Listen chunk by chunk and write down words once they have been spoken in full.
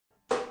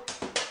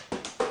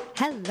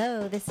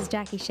Hello, this is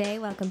Jackie Shea.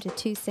 Welcome to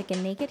Too Sick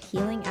and Naked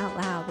Healing Out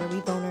Loud, where we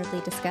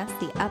vulnerably discuss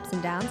the ups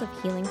and downs of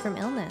healing from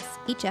illness.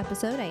 Each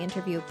episode, I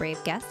interview a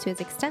brave guest who has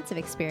extensive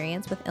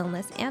experience with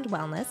illness and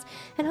wellness,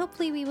 and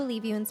hopefully we will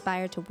leave you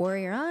inspired to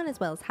warrior on as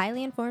well as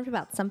highly informed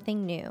about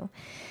something new.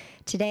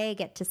 Today, I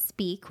get to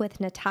speak with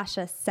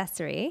Natasha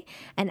Cesare,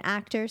 an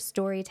actor,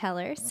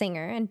 storyteller,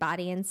 singer, and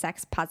body and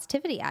sex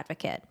positivity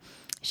advocate.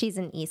 She's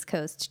an East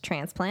Coast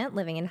transplant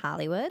living in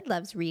Hollywood,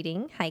 loves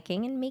reading,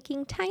 hiking, and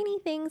making tiny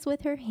things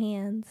with her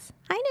hands.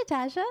 Hi,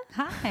 Natasha.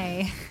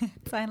 Hi.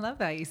 I love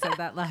that you said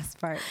that last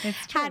part.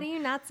 It's true. How do you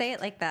not say it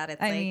like that? It's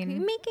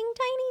making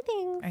tiny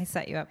things. I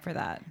set you up for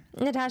that.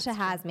 Natasha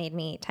has made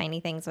me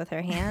tiny things with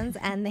her hands,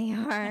 and they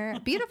are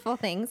beautiful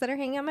things that are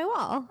hanging on my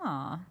wall.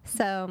 Aw.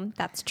 So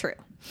that's true.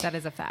 That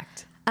is a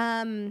fact.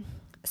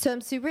 So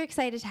I'm super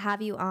excited to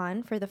have you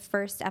on for the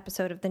first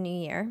episode of the new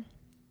year.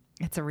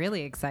 It's a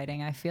really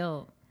exciting. I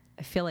feel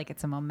like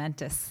it's a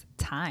momentous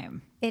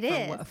time. It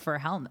is. For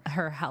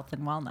her health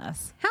and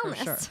wellness. Hellness.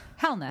 For sure.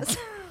 Hellness.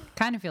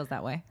 Kind of feels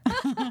that way.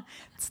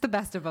 It's the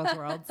best of both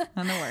worlds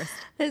and the worst.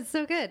 It's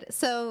so good.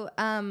 So,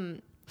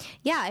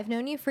 yeah, I've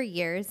known you for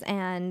years,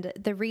 and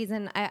the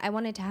reason I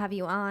wanted to have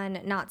you on,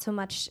 not so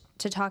much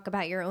to talk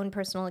about your own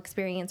personal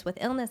experience with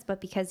illness,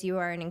 but because you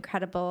are an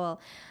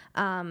incredible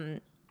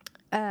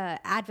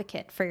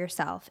advocate for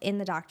yourself in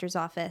the doctor's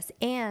office,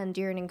 and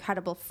you're an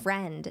incredible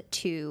friend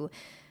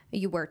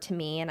you were to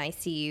me, and I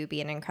see you be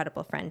an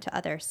incredible friend to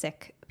other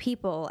sick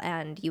people,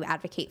 and you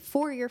advocate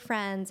for your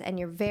friends, and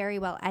you're very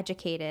well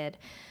educated.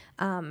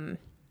 You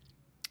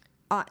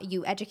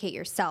educate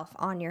yourself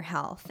on your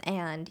health,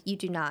 and you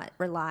do not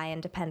rely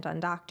and depend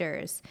on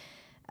doctors.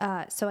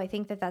 So I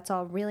think that that's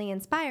all really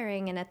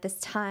inspiring, and at this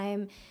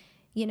time,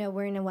 you know,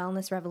 we're in a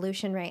wellness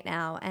revolution right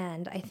now,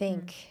 and I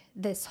think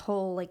this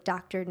whole like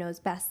doctor knows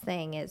best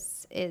thing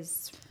is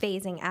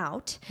phasing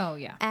out. Oh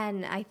yeah.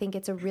 And I think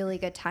it's a really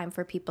good time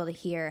for people to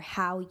hear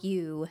how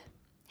you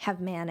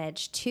have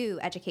managed to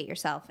educate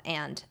yourself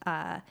and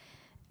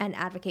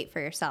advocate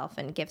for yourself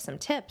and give some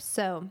tips.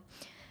 So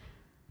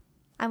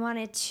I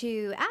wanted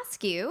to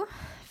ask you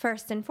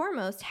first and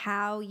foremost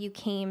how you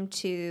came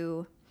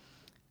to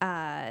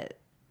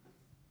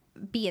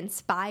be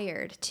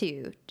inspired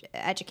to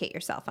educate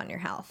yourself on your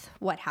health.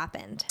 What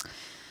happened?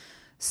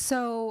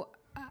 So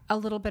a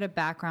little bit of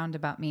background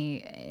about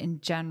me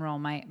in general.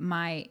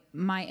 My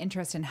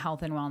interest in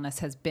health and wellness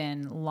has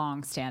been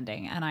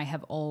longstanding, and I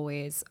have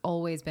always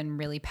been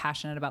really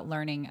passionate about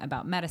learning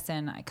about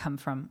medicine. I come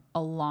from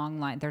a long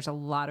line. There's a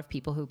lot of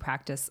people who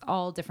practice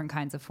all different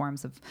kinds of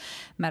forms of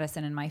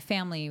medicine in my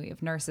family. We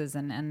have nurses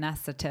and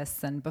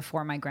anesthetists, and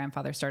before my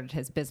grandfather started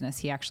his business,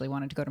 he actually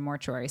wanted to go to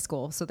mortuary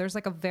school. So there's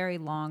like a very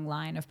long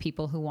line of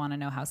people who want to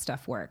know how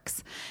stuff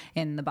works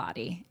in the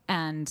body.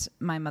 And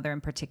my mother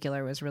in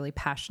particular was really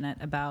passionate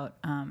about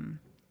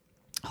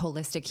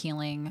holistic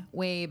healing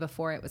way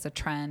before it was a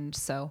trend.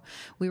 So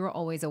we were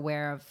always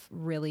aware of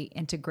really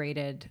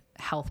integrated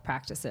health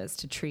practices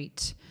to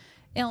treat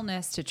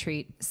illness, to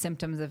treat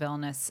symptoms of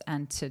illness,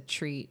 and to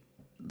treat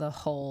the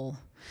whole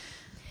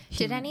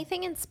human. Did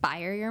anything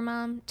inspire your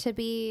mom to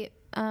be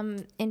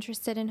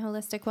interested in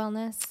holistic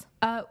wellness?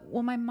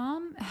 Well, my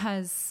mom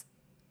has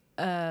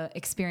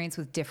experience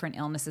with different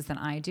illnesses than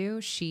I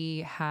do.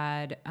 She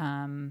had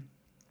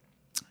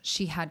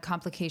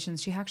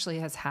complications. She actually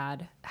has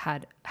had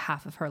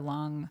half of her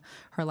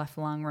left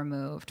lung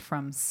removed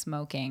from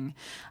smoking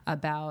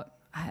about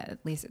at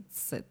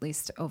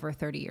least over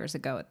 30 years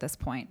ago at this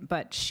point.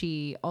 But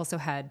she also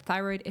had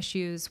thyroid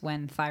issues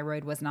when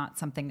thyroid was not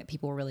something that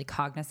people were really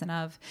cognizant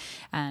of,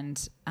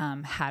 and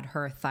had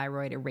her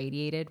thyroid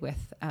irradiated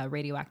with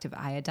radioactive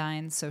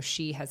iodine. So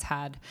she has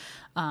had,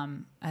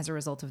 as a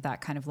result of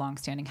that, kind of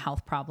longstanding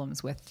health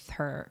problems with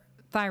her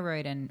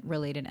thyroid and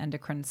related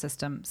endocrine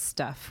system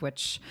stuff,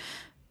 which,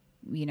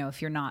 you know,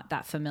 if you're not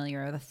that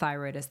familiar, the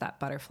thyroid is that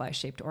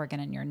butterfly-shaped organ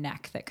in your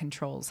neck that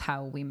controls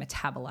how we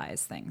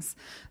metabolize things.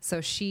 So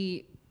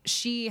she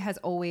has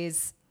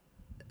always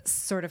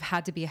sort of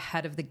had to be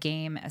ahead of the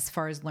game as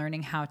far as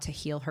learning how to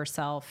heal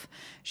herself.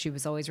 She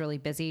was always really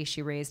busy.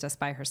 She raised us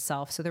by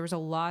herself. So there was a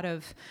lot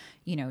of,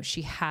 you know,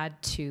 she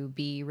had to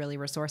be really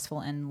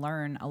resourceful and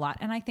learn a lot.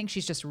 And I think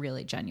she's just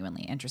really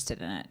genuinely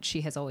interested in it.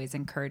 She has always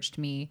encouraged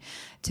me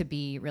to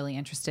be really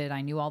interested.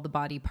 I knew all the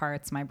body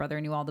parts. My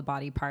brother knew all the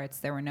body parts.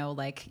 There were no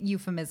like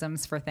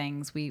euphemisms for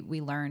things. We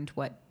learned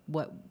what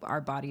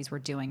our bodies were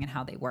doing and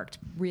how they worked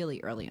really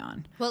early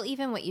on. Well,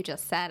 even what you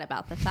just said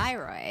about the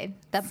thyroid,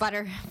 the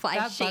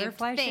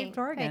butterfly-shaped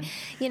organ. Right?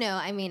 You know,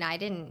 I mean, I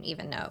didn't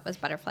even know it was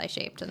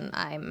butterfly-shaped, and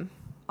I'm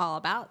all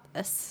about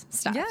this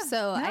stuff. Yeah,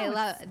 so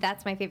no,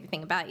 that's my favorite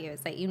thing about you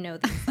is that you know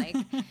these, like,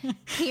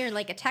 you're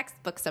like a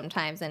textbook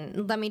sometimes.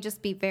 And let me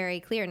just be very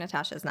clear.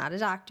 Natasha's not a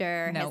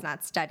doctor, Nope. has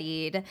not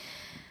studied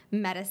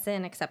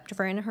medicine except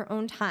for in her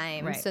own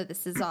time. Right. So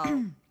this is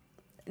all...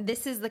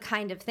 This is the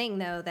kind of thing,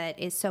 though, that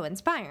is so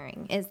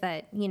inspiring, is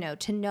that, you know,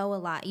 to know a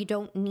lot. You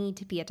don't need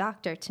to be a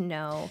doctor to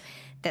know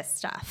this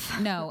stuff.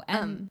 No.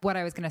 And what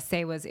I was going to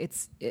say was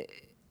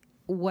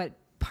what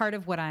part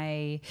of what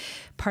I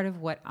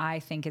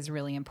think is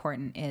really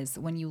important is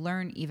when you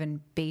learn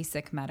even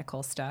basic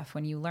medical stuff,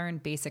 when you learn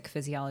basic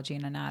physiology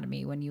and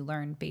anatomy, when you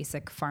learn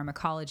basic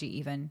pharmacology,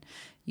 even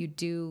you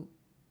do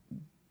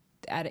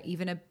at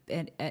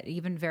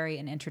even very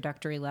an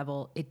introductory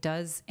level, it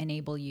does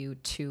enable you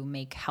to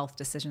make health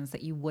decisions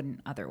that you wouldn't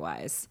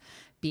otherwise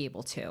be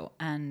able to.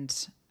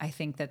 And I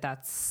think that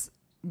that's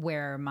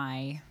where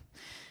my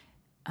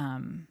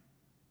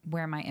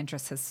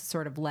interest has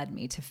sort of led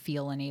me to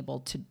feel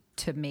enabled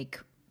to make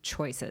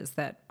choices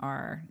that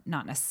are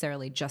not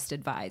necessarily just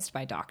advised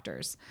by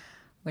doctors,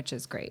 which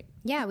is great.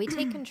 Yeah, we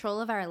take control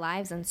of our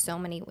lives in so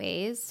many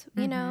ways.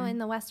 You know, in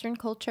the Western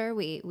culture,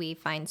 we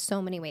find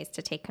so many ways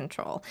to take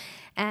control.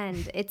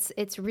 And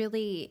it's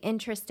really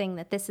interesting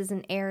that this is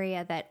an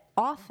area that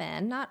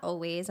often, not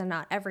always and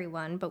not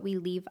everyone, but we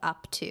leave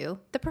up to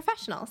the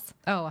professionals.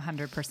 Oh,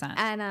 100%.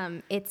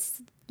 And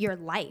it's your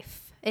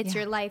life. It's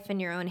your life in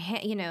your own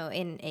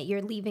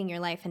you're leaving your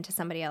life into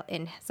somebody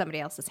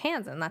else's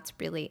hands. And that's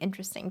really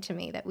interesting to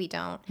me that we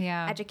don't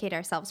educate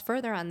ourselves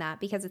further on that,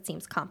 because it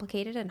seems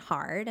complicated and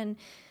hard. And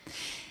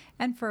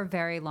for a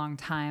very long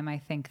time, I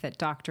think that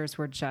doctors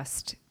were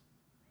just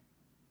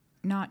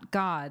not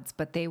gods,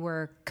 but they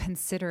were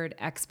considered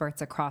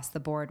experts across the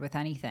board with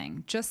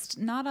anything. Just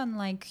not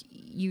unlike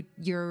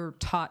you're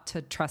taught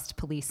to trust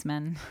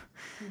policemen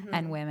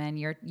and women.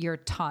 You're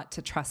taught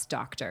to trust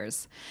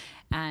doctors.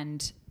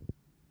 And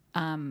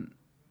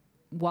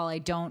while I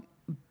don't,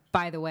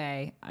 by the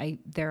way,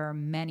 there are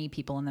many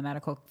people in the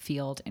medical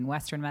field in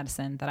Western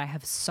medicine that I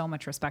have so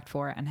much respect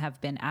for and have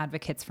been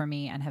advocates for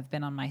me and have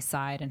been on my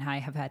side. And I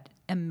have had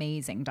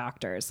amazing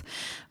doctors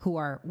who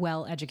are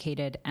well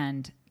educated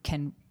and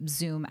can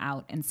zoom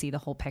out and see the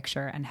whole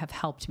picture and have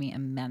helped me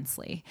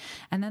immensely.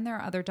 And then there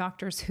are other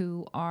doctors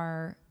who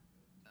are,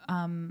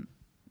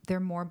 they're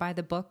more by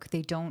the book.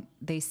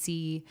 They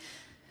see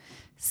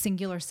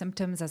singular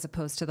symptoms as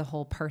opposed to the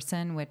whole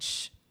person,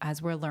 which, as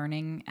we're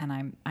learning,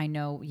 and I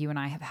know you and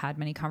I have had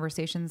many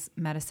conversations,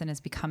 medicine is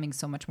becoming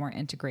so much more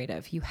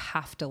integrative. You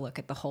have to look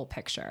at the whole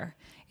picture.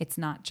 It's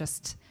not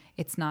just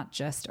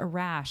a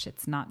rash.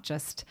 It's not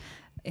just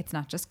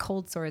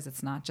cold sores.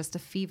 It's not just a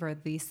fever.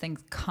 These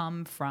things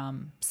come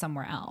from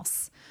somewhere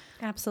else.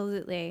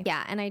 Absolutely.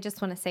 Yeah. And I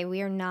just want to say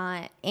we are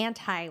not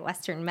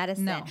anti-Western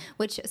medicine,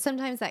 which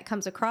sometimes that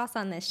comes across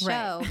on this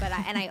show. Right. But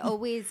I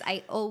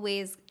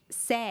always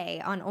say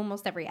on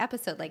almost every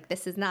episode, like,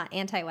 this is not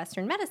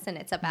anti-Western medicine.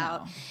 It's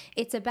about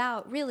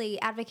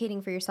really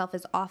advocating for yourself,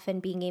 is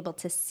often being able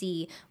to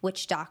see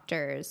which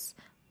doctors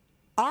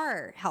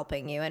are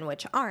helping you and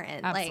which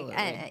aren't. Absolutely.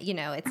 Like,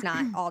 it's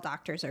not all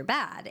doctors are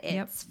bad.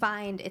 It's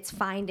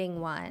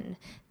finding one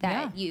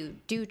that you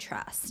do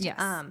trust. Yes.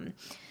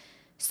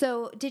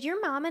 So did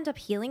your mom end up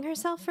healing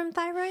herself from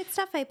thyroid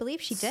stuff? I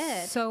believe she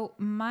did. So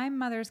my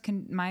mother's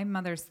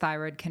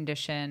thyroid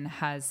condition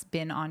has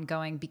been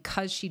ongoing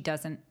because she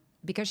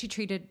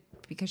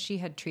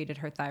had treated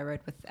her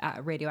thyroid with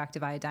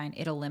radioactive iodine.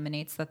 It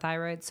eliminates the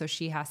thyroid. So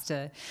she has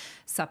to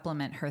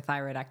supplement her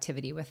thyroid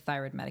activity with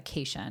thyroid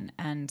medication,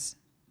 and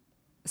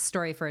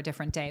story for a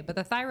different day. But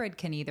the thyroid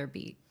can either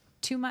be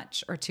too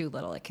much or too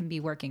little. It can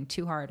be working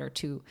too hard or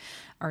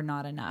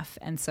not enough.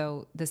 And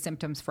so the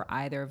symptoms for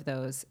either of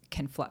those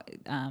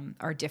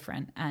are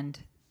different and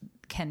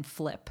can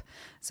flip.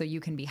 So you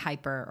can be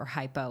hyper or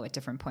hypo at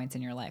different points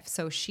in your life.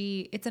 So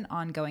it's an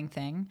ongoing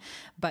thing,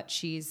 but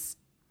she's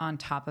on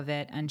top of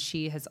it. And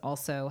she has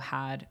also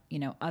had,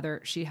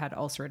 she had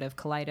ulcerative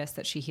colitis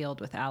that she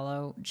healed with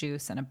aloe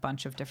juice and a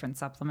bunch of different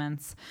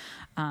supplements.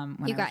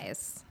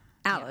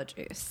 Aloe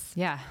juice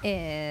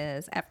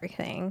is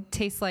everything.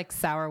 Tastes like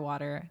sour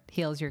water,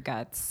 heals your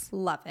guts.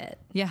 Love it.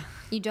 Yeah.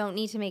 You don't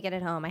need to make it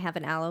at home. I have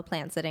an aloe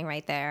plant sitting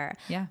right there.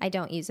 Yeah. I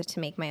don't use it to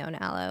make my own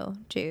aloe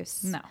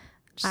juice. No.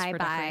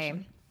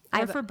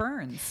 For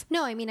burns.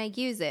 No, I mean, I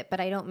use it, but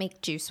I don't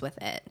make juice with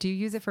it. Do you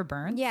use it for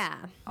burns? Yeah.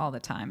 All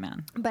the time,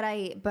 man. But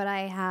I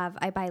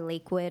buy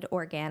Lakewood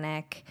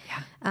organic.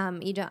 Yeah.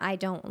 I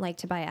don't like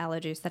to buy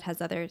aloe juice that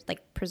has other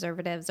like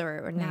preservatives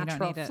or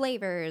natural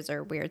flavors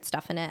or weird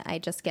stuff in it. I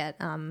just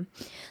get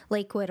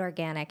Lakewood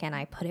organic, and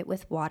I put it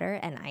with water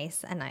and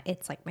ice, and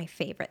it's like my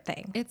favorite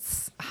thing.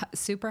 It's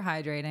super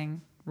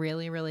hydrating,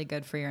 really, really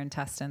good for your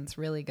intestines,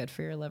 really good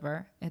for your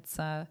liver. And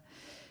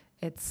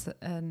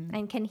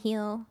can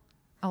heal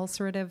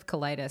ulcerative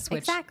colitis,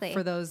 which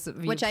for those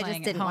of you which I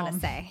just didn't want to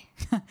say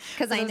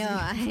because I know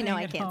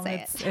I can't say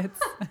it.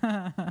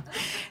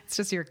 It's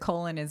just your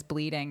colon is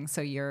bleeding, so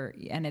you're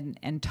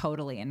and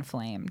totally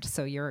inflamed.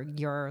 So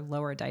your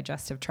lower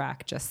digestive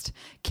tract just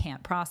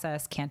can't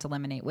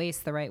eliminate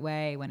waste the right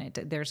way.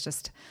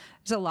 There's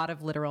a lot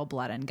of literal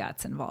blood and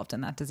guts involved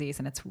in that disease,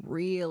 and it's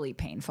really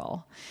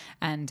painful.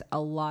 And a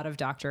lot of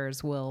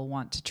doctors will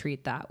want to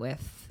treat that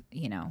with,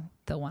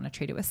 they'll want to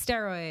treat it with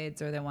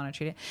steroids, or they'll want to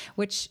treat it,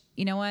 which,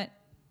 you know what?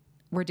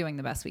 We're doing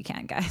the best we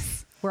can,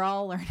 guys. We're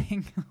all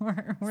learning.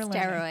 we're learning.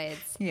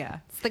 Steroids. Yeah.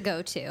 It's the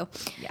go-to.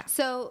 Yeah.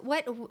 So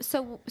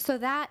so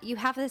that you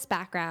have this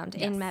background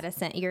in Yes.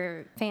 medicine.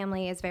 Your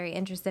family is very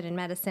interested in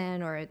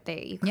medicine, or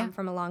you come Yeah.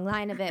 from a long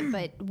line of it.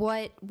 But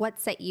what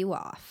set you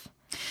off?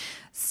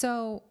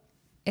 So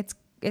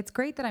it's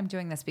great that I'm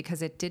doing this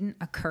because it didn't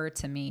occur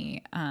to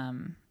me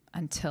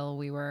until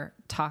we were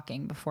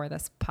talking before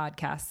this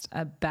podcast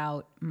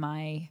about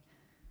my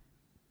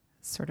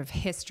sort of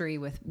history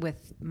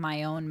with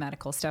my own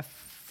medical stuff.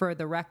 For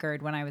the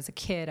record, when I was a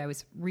kid, I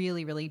was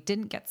really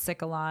didn't get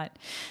sick a lot.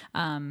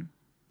 I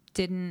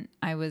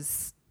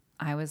was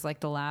like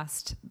the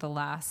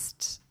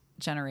last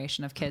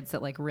generation of kids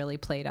that like really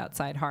played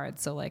outside hard.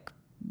 So like,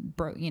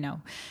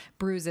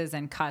 bruises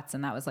and cuts.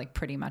 And that was like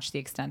pretty much the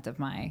extent of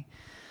my,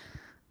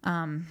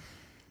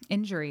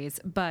 injuries.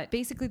 But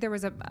basically there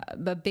was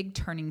a big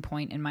turning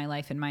point in my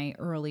life in my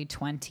early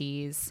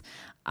 20s.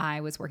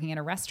 I was working at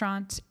a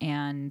restaurant,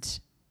 and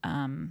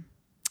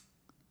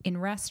in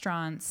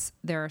restaurants,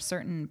 there are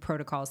certain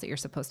protocols that you're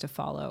supposed to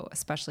follow,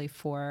 especially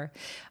for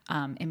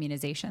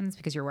immunizations,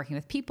 because you're working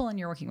with people and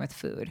you're working with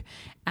food.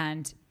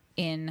 And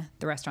in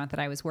the restaurant that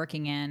I was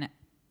working in,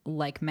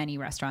 like many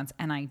restaurants,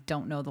 and I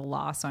don't know the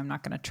law, so I'm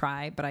not going to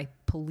try, but I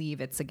believe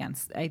it's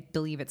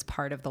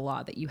part of the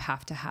law that you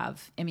have to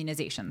have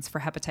immunizations for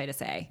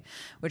hepatitis A,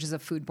 which is a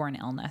foodborne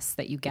illness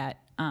that you get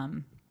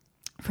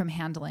from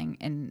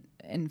handling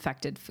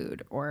infected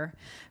food or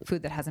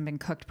food that hasn't been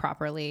cooked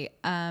properly.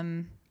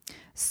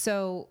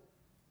 So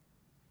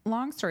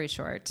long story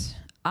short,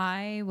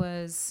 I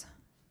was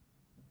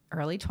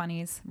early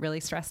 20s,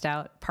 really stressed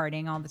out,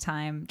 partying all the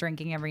time,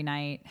 drinking every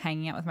night,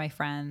 hanging out with my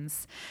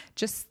friends,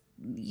 just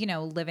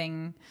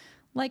living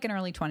like an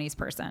early 20s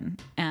person,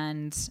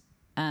 and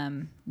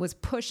was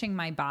pushing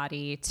my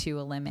body to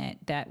a limit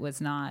that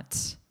was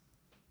not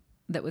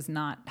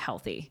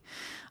healthy.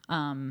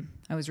 I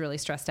was really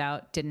stressed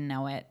out, didn't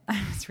know it.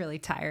 I was really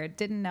tired,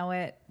 didn't know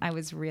it. I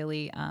was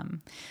really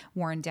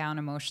worn down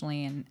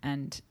emotionally,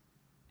 and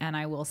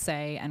I will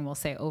say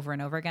over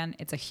and over again,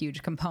 it's a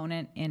huge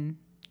component in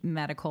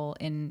medical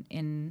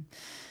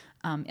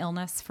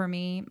illness for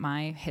me.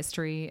 My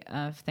history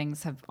of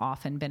things have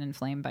often been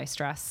inflamed by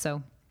stress.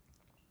 So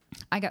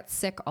I got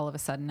sick all of a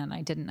sudden, and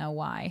I didn't know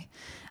why.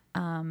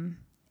 And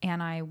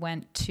I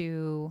went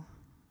to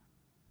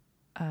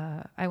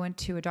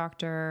a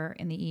doctor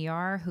in the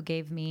ER who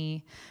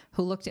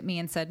looked at me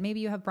and said,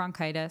 maybe you have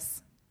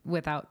bronchitis,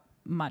 without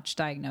much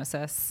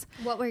diagnosis.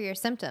 What were your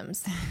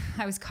symptoms?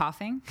 I was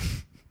coughing.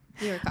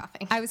 You were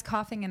coughing. I was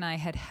coughing, and I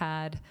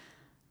had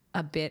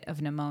a bit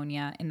of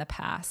pneumonia in the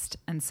past.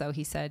 And so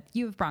he said,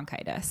 you have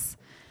bronchitis.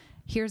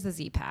 Here's a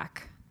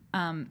Z-Pak.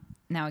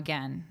 Now,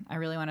 again, I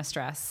really want to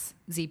stress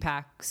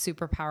Z-Pak,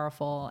 super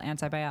powerful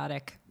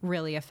antibiotic,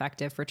 really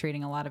effective for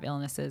treating a lot of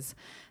illnesses.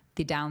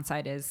 The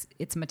downside is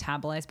it's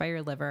metabolized by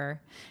your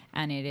liver,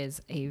 and it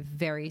is a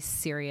very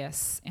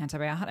serious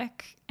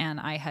antibiotic. And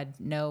I had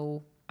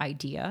no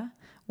idea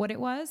what it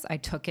was. I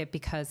took it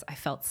because I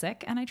felt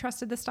sick and I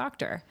trusted this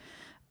doctor.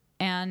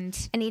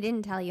 And he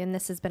didn't tell you, and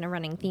this has been a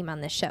running theme on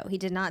this show, he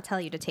did not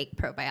tell you to take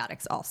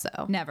probiotics also.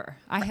 Never.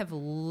 I have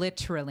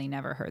literally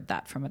never heard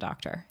that from a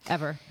doctor,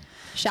 ever.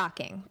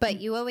 Shocking.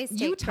 But you always take...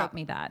 You taught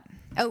me that.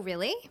 Oh,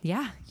 really?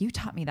 Yeah, you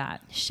taught me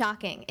that.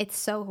 Shocking. It's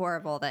so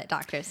horrible that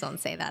doctors don't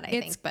say that, I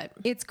think. But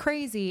it's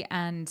crazy,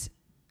 and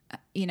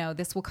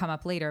this will come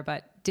up later,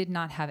 but did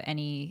not have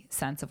any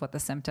sense of what the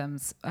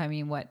symptoms,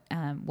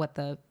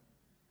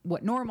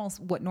 what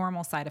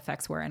normal side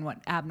effects were and what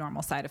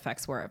abnormal side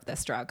effects were of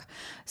this drug.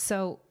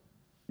 So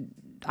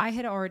I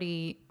had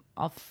already,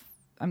 I'm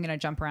going to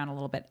jump around a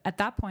little bit. At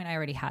that point, I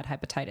already had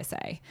hepatitis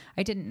A.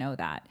 I didn't know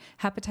that.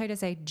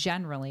 Hepatitis A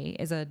generally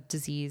is a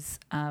disease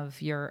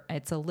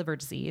it's a liver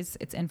disease.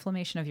 It's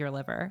inflammation of your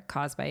liver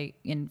caused by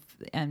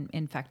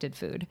infected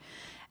food.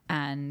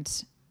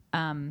 And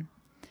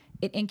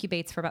it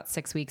incubates for about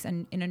 6 weeks.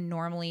 And in a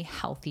normally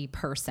healthy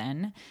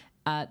person,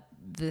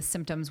 the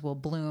symptoms will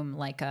bloom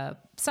like a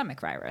stomach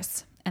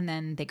virus, and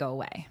then they go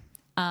away.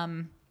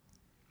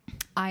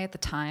 I, at the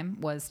time,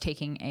 was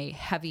taking a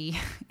heavy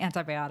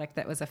antibiotic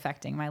that was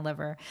affecting my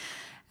liver,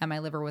 and my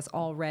liver was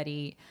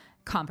already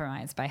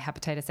compromised by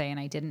hepatitis A, and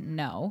I didn't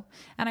know.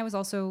 And I was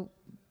also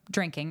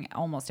drinking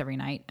almost every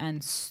night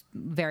and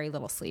very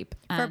little sleep.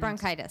 For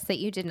bronchitis that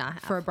you did not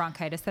have. For a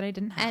bronchitis that I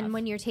didn't have. And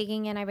when you're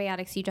taking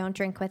antibiotics, you don't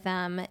drink with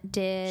them.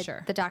 Did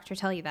the doctor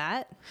tell you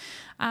that?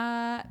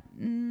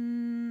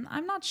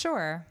 I'm not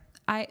sure.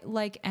 I,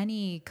 like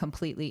any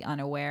completely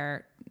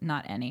unaware,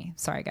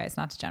 sorry guys,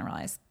 not to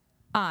generalize.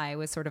 I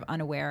was sort of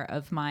unaware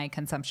of my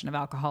consumption of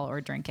alcohol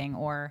or drinking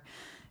or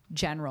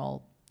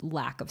general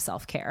lack of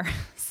self-care.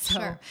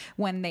 So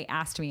when they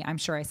asked me, I'm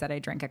sure I said I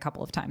drink a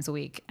couple of times a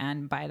week.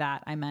 And by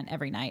that, I meant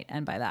every night.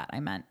 And by that, I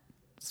meant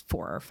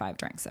 4 or 5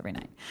 drinks every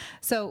night.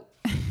 So,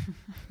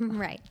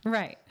 right.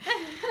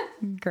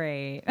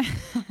 Great.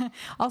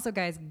 Also,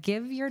 guys,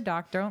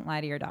 don't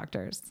lie to your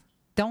doctors.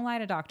 Don't lie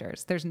to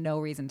doctors. There's no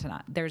reason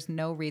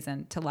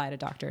to lie to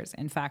doctors.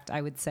 In fact,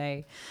 I would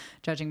say,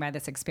 judging by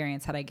this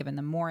experience, had I given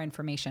them more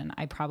information,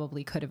 I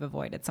probably could have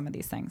avoided some of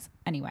these things.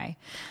 Anyway.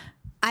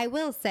 I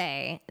will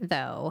say,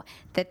 though,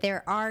 that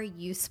there are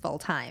useful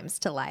times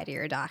to lie to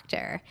your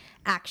doctor,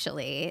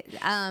 actually,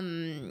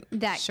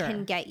 that Sure.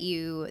 can get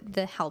you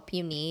the help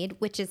you need,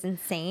 which is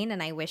insane.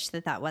 And I wish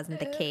that wasn't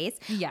the case.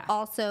 Yeah.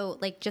 Also,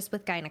 like just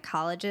with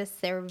gynecologists,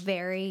 they're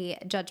very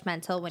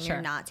judgmental when Sure.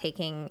 you're not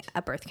taking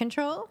a birth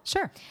control.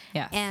 Sure.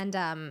 Yes.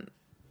 And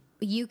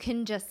you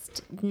can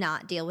just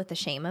not deal with the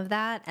shame of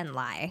that and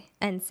lie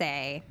and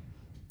say,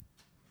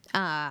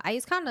 I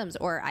use condoms,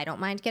 or I don't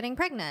mind getting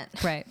pregnant.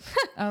 Right.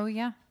 Oh,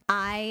 yeah.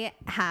 I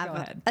Go have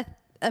ahead.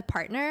 a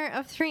partner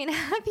of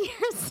 3.5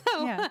 years.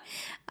 So Yeah.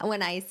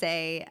 when I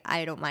say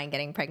I don't mind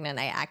getting pregnant,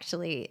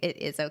 it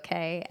is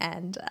okay.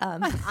 And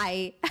I'm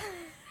like,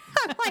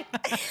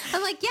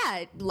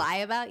 yeah, lie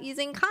about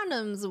using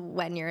condoms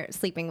when you're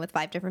sleeping with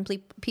 5 different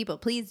people.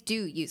 Please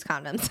do use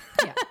condoms.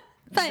 Yeah.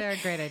 But They're a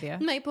great idea.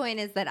 my point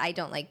is that I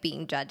don't like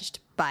being judged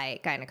by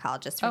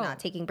gynecologists for Oh. not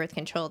taking birth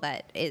control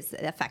that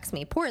affects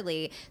me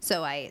poorly.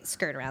 So I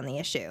skirt around the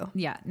issue.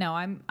 Yeah. No,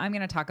 I'm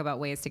going to talk about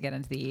ways to get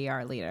into the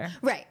ER later.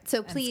 Right. So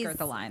And please skirt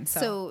the line.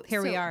 So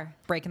here we are,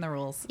 breaking the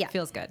rules. Yeah.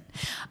 Feels good.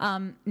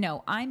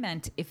 No, I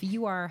meant if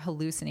you are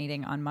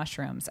hallucinating on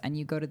mushrooms and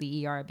you go to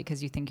the ER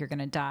because you think you're going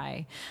to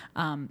die,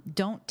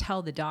 don't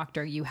tell the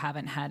doctor you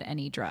haven't had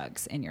any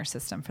drugs in your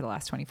system for the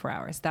last 24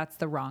 hours. That's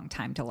the wrong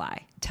time to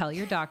lie. Tell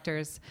your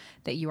doctors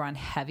that you're on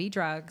heavy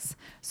drugs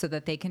so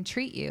that they can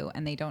treat you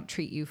and they don't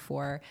treat you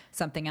for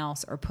something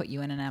else or put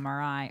you in an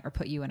MRI or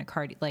put you in an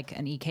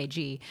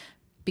EKG.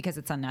 Because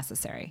it's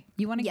unnecessary.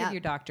 You want to Yeah. give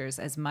your doctors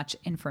as much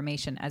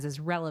information as is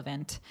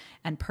relevant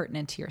and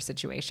pertinent to your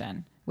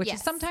situation, which is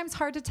Yes. sometimes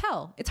hard to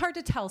tell. It's hard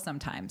to tell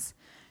sometimes.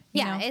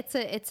 you Yeah, know?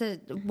 it's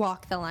a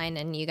walk the line,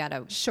 and you got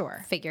to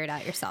Sure. figure it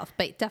out yourself.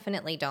 But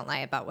definitely don't lie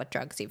about what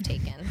drugs you've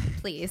taken,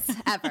 please,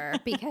 ever,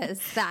 because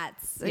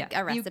that's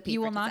a recipe. You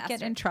for will not get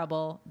disaster. in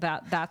trouble.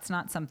 That's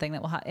not something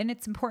that will happen, and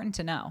it's important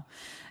to know.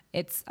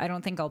 I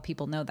don't think all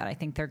people know that. I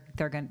think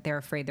they're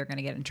afraid they're going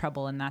to get in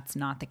trouble, and that's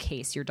not the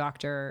case. Your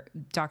doctor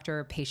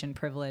patient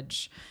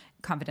privilege,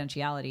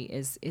 confidentiality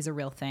is a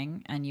real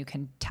thing, and you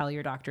can tell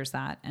your doctors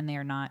that, and they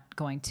are not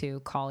going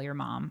to call your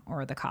mom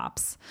or the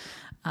cops.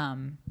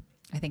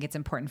 I think it's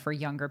important for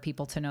younger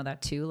people to know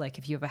that too. Like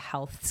if you have a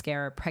health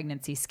scare, a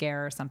pregnancy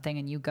scare or something,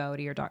 and you go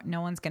to your doctor,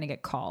 no one's going to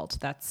get called.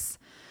 That's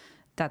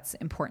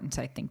important,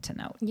 I think, to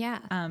note. Yeah.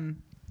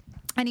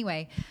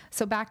 Anyway,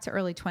 so back to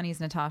early 20s,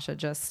 Natasha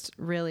just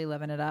really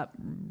living it up,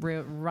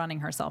 running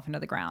herself into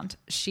the ground.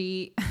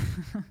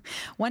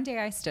 One day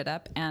I stood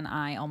up and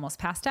I almost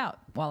passed out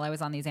while I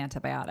was on these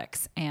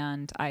antibiotics.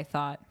 And I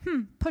thought,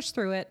 push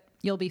through it.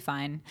 You'll be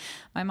fine.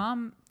 My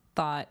mom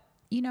thought,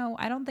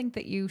 I don't think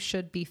that you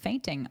should be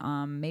fainting.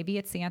 Maybe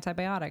it's the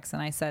antibiotics.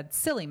 And I said,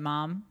 silly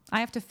mom,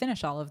 I have to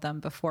finish all of them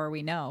before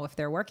we know if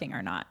they're working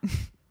or not.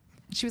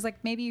 She was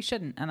like, maybe you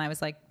shouldn't. And I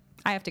was like,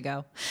 I have to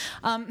go.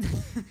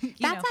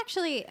 That's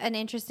actually an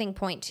interesting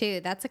point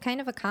too. That's a kind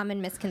of a common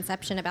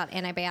misconception about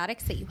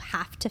antibiotics, that you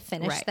have to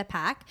finish Right. the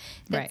pack.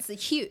 That's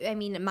huge. I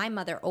mean, my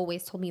mother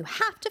always told me, you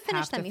have to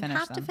finish them. You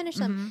have to finish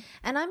them.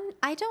 And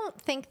I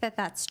don't think that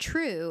that's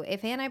true.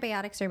 If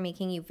antibiotics are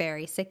making you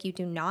very sick, you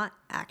do not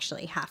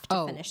actually have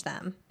to finish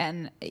them.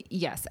 And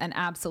yes, and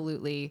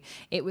absolutely.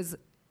 It was,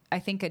 I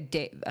think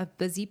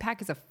the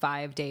Z-Pack is a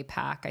 5-day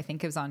pack. I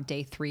think it was on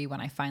day 3 when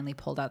I finally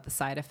pulled out the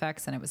side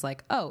effects, and it was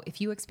like, oh, if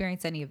you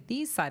experience any of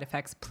these side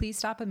effects, please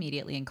stop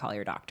immediately and call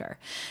your doctor.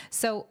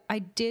 So I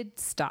did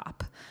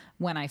stop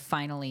when I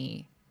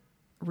finally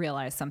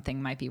realized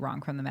something might be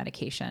wrong from the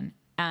medication,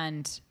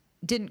 and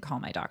didn't call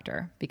my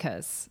doctor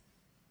because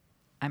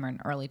I'm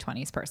an early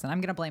 20s person.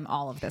 I'm going to blame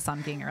all of this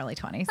on being early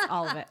 20s,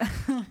 all of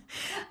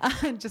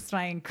it. Just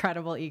my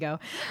incredible ego.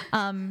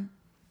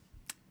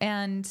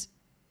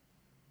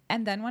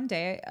 And then one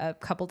day, a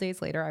couple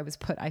days later,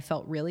 I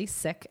felt really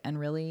sick and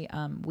really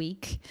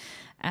weak,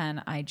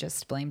 and I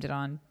just blamed it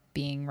on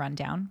being run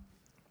down.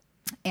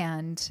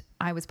 And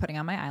I was putting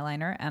on my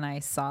eyeliner, and I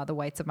saw the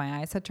whites of my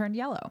eyes had turned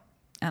yellow.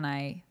 And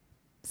I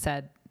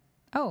said,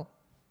 oh,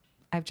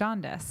 I've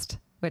jaundiced,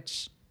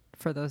 which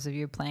for those of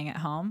you playing at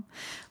home,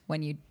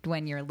 when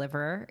your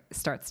liver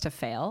starts to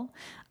fail,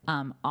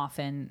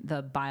 often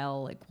the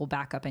bile will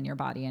back up in your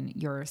body and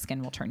your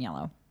skin will turn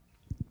yellow,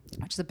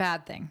 which is a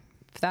bad thing.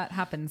 If that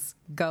happens,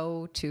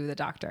 go to the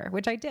doctor,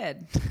 which I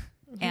did.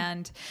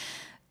 And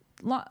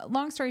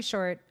long story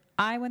short,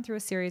 I went through a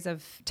series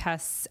of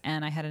tests,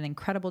 and I had an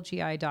incredible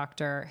GI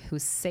doctor who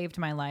saved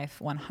my life.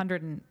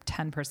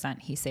 110%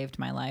 he saved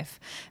my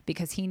life,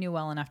 because he knew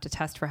well enough to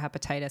test for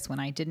hepatitis when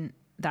I didn't.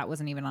 That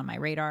wasn't even on my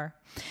radar.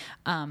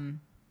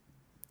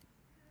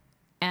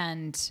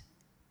 And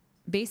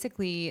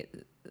basically,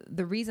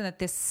 the reason that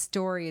this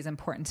story is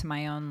important to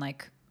my own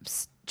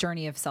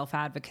journey of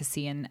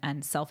self-advocacy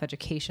and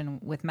self-education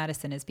with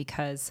medicine is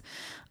because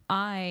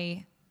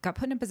I got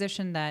put in a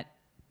position that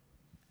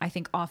I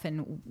think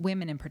often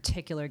women in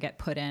particular get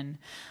put in,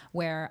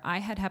 where I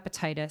had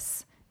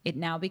hepatitis it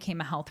now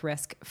became a health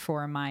risk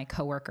for my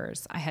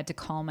coworkers. I had to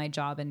call my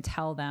job and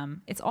tell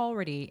them it's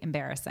already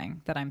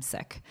embarrassing that I'm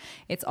sick.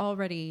 It's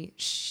already,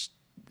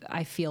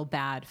 I feel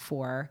bad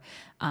for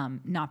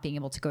not being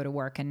able to go to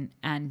work.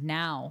 And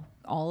now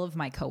all of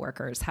my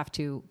coworkers have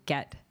to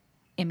get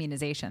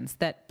immunizations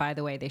that, by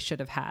the way, they should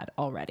have had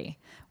already,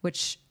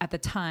 which at the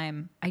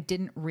time I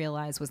didn't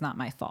realize was not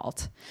my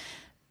fault,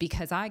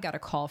 because I got a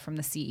call from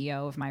the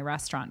CEO of my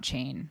restaurant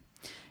chain.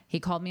 He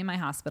called me in my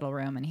hospital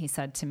room and he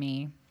said to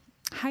me,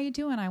 "How you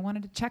doing? I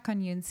wanted to check on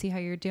you and see how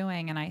you're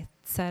doing." And I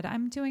said,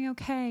 "I'm doing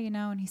okay,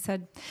 And he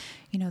said,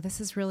 "This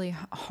is really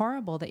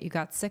horrible that you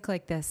got sick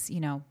like this.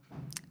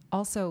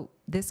 Also,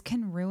 this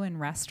can ruin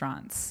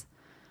restaurants.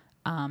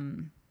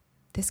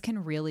 This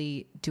can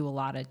really do a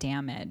lot of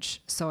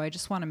damage. So I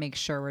just want to make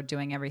sure we're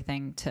doing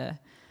everything to,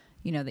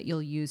 that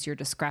you'll use your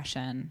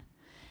discretion."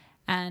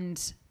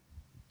 And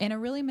in a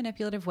really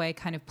manipulative way,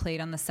 kind of played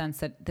on the sense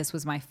that this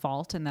was my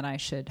fault and that I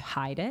should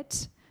hide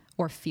it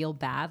or feel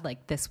bad,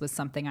 like this was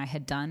something I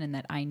had done and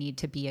that I need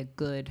to be I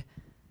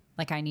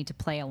need to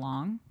play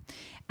along.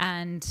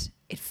 And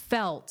it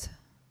felt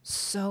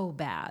so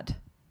bad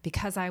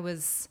because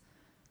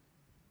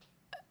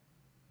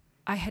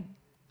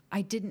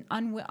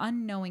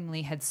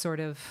unknowingly had sort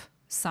of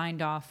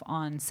signed off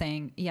on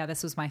saying, yeah,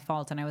 this was my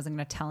fault and I wasn't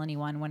going to tell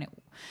anyone, when it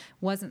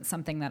wasn't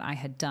something that I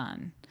had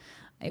done.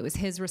 It was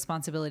his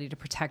responsibility to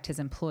protect his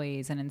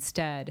employees. And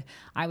instead,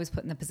 I was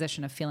put in the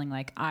position of feeling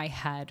like I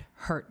had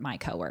hurt my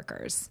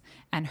coworkers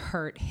and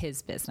hurt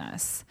his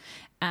business.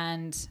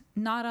 And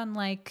not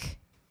unlike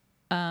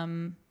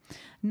an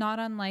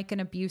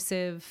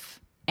abusive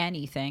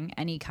any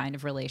kind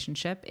of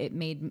relationship, it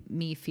made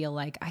me feel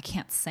like I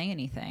can't say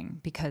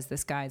anything because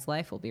this guy's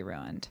life will be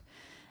ruined.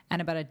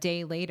 And about a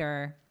day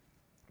later,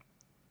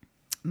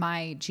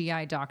 my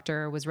GI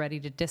doctor was ready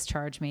to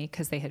discharge me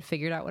because they had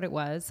figured out what it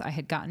was. I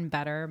had gotten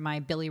better. My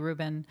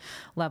bilirubin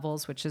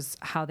levels, which is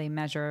how they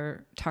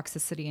measure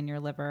toxicity in your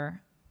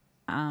liver.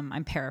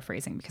 I'm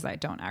paraphrasing because I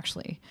don't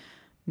actually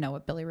know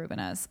what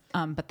bilirubin is,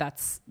 but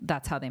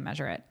that's how they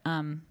measure it.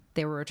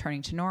 They were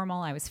returning to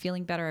normal. I was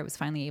feeling better. I was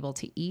finally able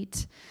to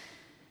eat.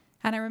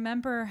 And I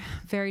remember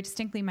very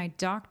distinctly my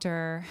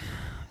doctor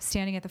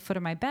standing at the foot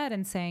of my bed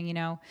and saying,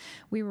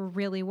 "We were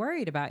really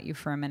worried about you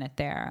for a minute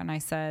there." And I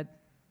said,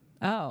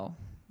 "Oh,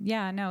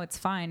 yeah, no, it's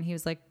fine." He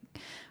was like,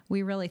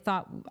 "We really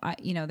thought,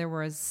 there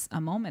was a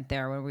moment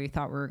there where we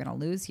thought we were going to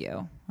lose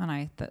you." And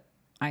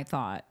I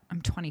thought,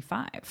 I'm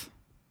 25.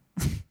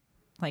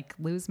 Like,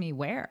 lose me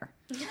where?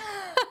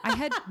 I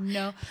had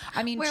where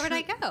would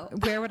I go?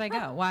 Where would I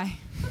go? Why?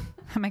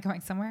 Am I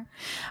going somewhere?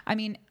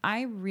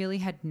 I really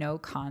had no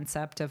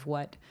concept of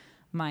what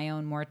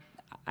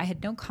I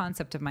had no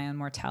concept of my own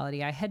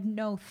mortality. I had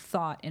no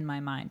thought in my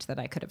mind that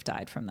I could have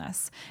died from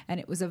this. And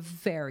it was a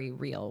very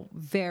real,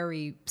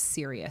 very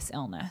serious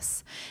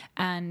illness.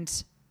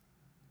 And,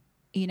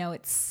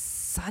 it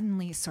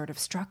suddenly sort of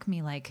struck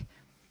me like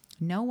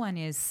no one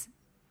is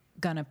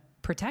going to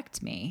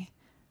protect me.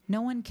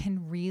 No one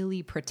can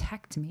really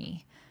protect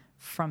me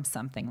from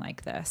something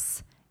like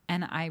this.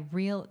 And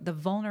the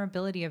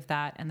vulnerability of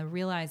that and the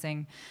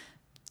realizing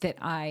that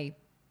I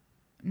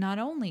not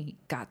only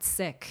got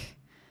sick,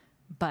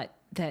 but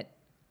that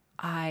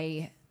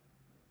I,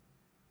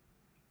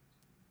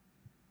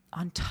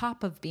 on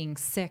top of being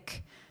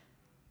sick,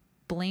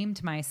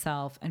 blamed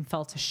myself and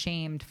felt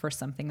ashamed for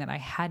something that I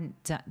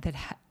hadn't done,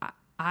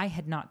 I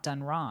had not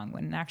done wrong,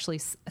 when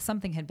actually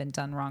something had been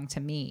done wrong to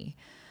me.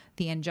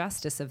 The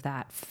injustice of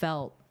that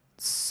felt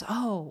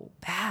so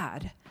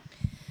bad.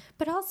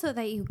 But also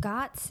that you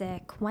got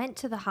sick, went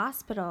to the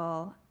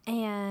hospital,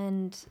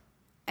 and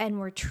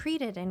were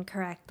treated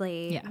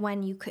incorrectly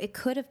when it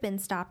could have been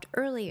stopped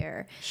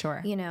earlier.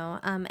 Sure.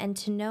 And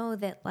to know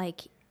that,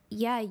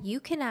 you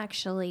can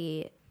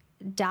actually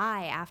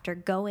die after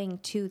going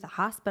to the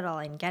hospital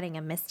and getting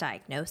a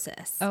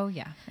misdiagnosis. Oh,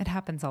 yeah. It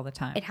happens all the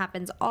time. It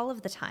happens all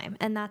of the time.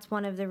 And that's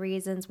one of the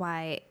reasons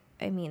why,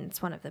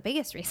 it's one of the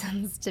biggest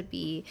reasons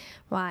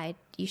why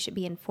you should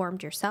be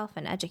informed yourself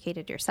and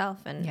educated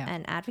yourself and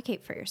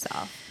advocate for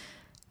yourself.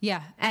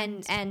 Yeah.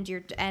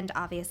 And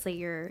obviously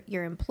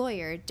your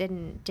employer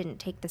didn't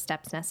take the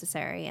steps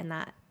necessary, and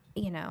that,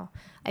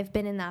 I've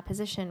been in that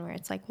position where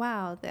it's like,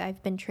 wow,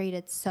 I've been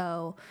treated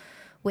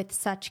with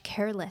such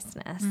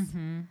carelessness.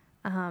 Mm-hmm.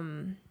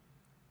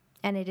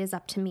 And it is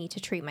up to me to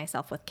treat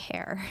myself with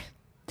care.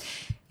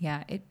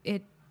 Yeah.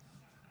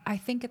 I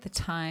think at the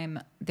time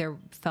there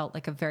felt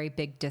like a very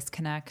big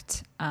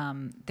disconnect.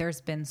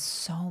 There's been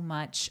so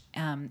much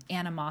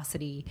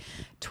animosity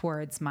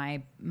towards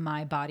my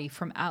body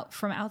from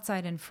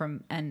outside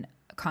and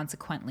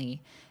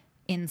consequently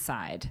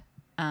inside.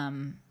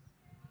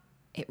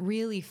 It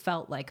really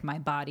felt like my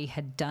body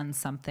had done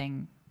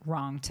something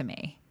wrong to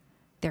me.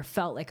 There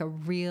felt like a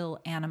real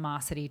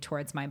animosity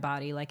towards my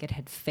body, like it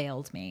had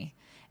failed me.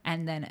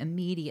 And then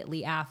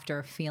immediately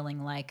after,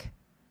 feeling like,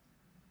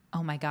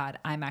 oh my God,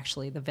 I'm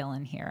actually the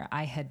villain here.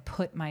 I had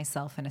put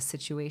myself in a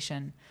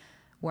situation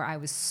where I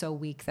was so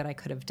weak that I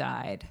could have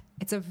died.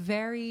 It's a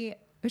very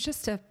was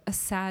just a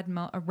sad,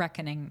 a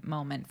reckoning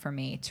moment for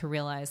me to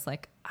realize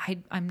like, I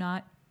am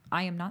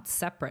not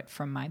separate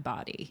from my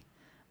body.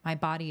 My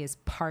body is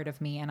part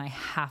of me and I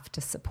have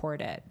to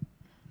support it.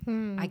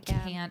 I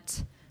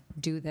can't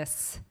do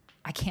this.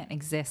 I can't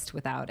exist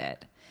without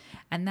it.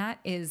 And that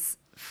is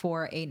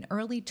for an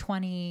early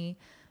 20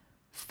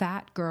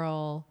 fat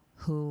girl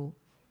who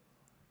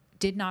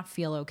did not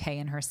feel okay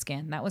in her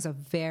skin. That was a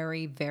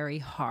very, very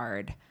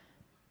hard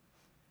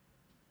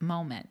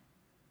moment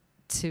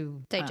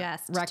to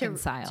digest,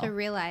 reconcile, to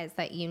realize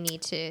that you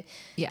need to,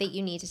 that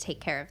you need to take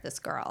care of this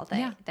girl.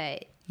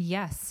 That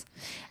yes.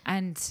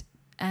 And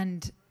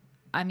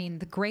I mean,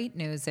 the great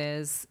news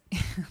is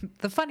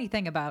the funny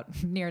thing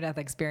about near-death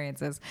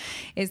experiences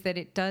is that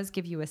it does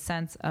give you a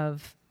sense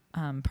of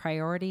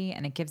priority,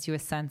 and it gives you a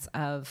sense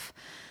of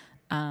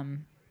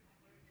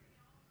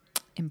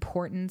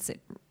importance.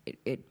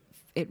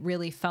 It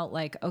really felt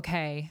like,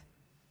 okay.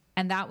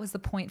 And that was the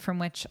point from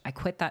which I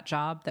quit that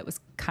job that was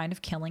kind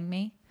of killing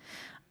me.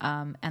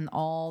 And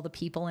all the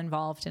people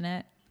involved in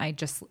it,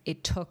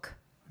 it took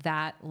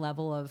that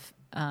level of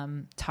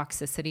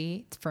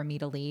toxicity for me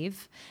to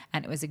leave.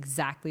 And it was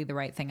exactly the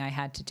right thing I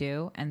had to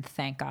do. And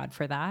thank God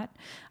for that.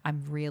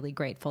 I'm really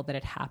grateful that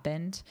it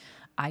happened.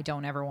 I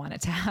don't ever want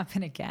it to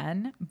happen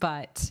again,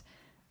 but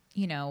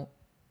you know,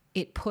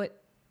 it put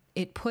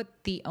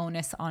the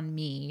onus on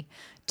me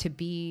to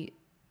be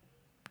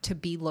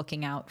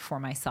looking out for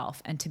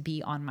myself and to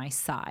be on my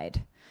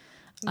side.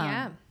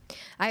 Yeah.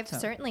 I've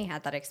certainly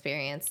had that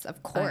experience.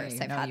 Of course,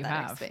 I've had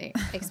that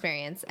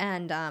experience.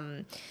 And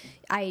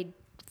I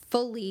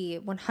fully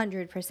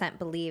 100%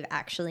 believe,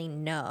 actually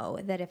know,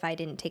 that if I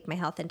didn't take my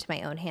health into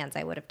my own hands,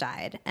 I would have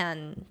died.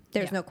 And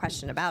there's no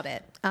question about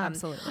it.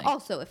 Absolutely.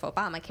 Also, if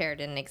Obamacare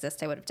didn't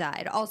exist, I would have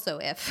died. Also,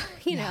 if,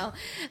 you know,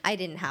 I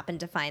didn't happen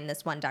to find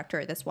this one doctor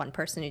or this one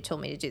person who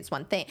told me to do this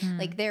one thing.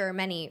 Like, there are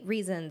many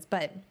reasons,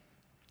 but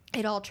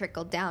it all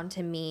trickled down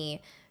to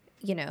me,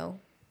 you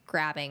know,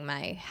 grabbing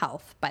my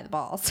health by the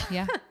balls.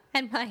 Yeah.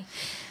 and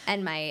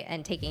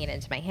taking it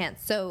into my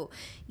hands. So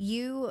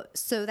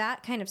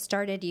that kind of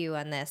started you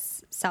on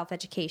this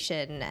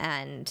self-education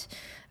and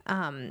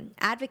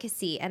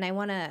advocacy. And I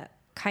want to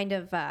kind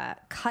of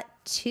cut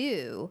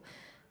to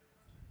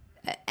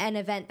an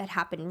event that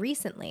happened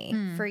recently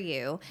for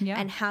you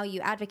and how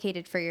you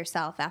advocated for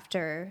yourself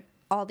after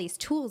all these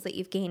tools that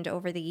you've gained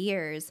over the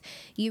years.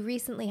 You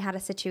recently had a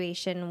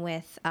situation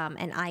with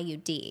an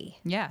IUD.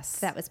 Yes.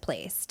 That was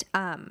placed.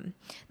 The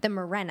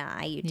Mirena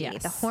IUD,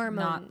 yes, the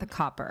hormone, not the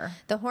copper.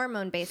 The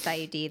hormone-based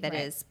IUD that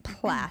is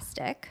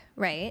plastic,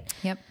 right?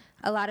 Yep.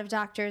 A lot of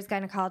doctors,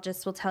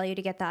 gynecologists will tell you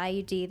to get the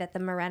IUD, that the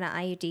Mirena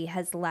IUD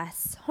has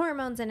less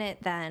hormones in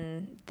it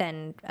than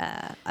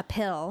a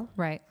pill.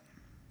 Right.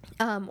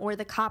 Or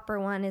the copper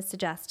one is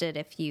suggested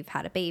if you've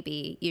had a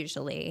baby,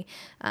 usually,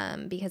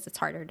 because it's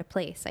harder to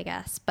place, I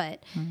guess.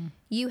 But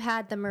you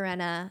had the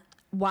Mirena.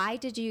 Why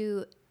did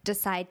you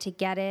decide to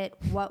get it?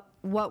 What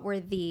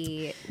was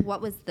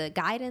the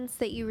guidance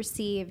that you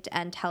received?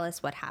 And tell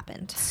us what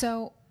happened.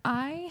 So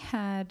I'd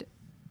had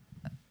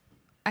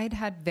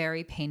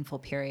very painful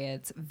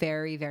periods,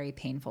 very, very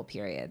painful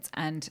periods.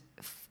 And,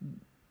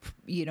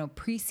 you know,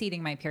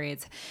 preceding my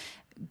periods,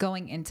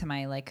 going into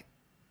my like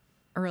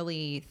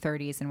early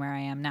 30s and where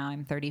I am now,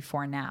 I'm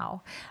 34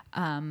 now,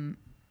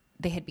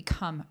 they had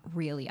become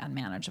really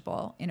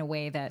unmanageable in a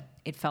way that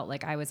it felt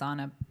like I was on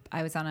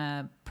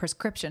a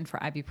prescription for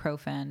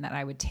ibuprofen that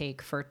I would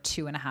take for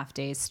 2.5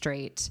 days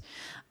straight,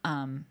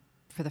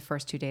 for the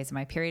first 2 days of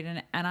my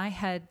period. And I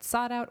had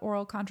sought out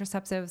oral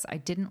contraceptives. I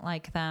didn't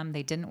like them.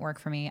 They didn't work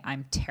for me.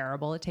 I'm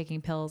terrible at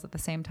taking pills at the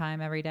same time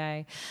every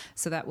day.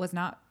 So that was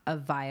not a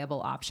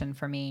viable option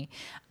for me.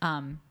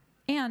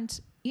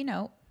 And, you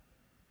know,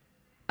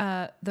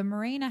 the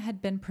Mirena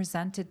had been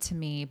presented to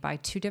me by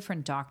 2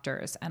 different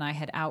doctors, and I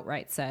had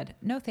outright said,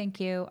 no, thank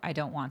you. I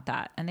don't want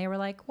that. And they were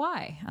like,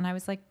 why? And I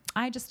was like,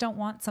 I just don't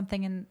want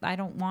something, and I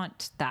don't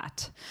want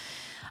that.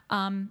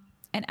 And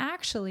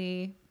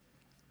actually,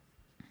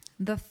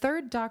 the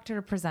 3rd doctor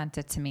to present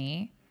it to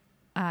me,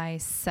 I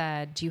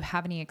said, do you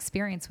have any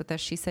experience with this?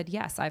 She said,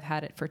 yes, I've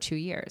had it for 2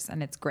 years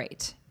and it's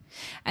great.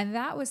 And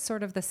that was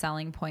sort of the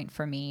selling point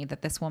for me,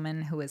 that this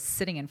woman who was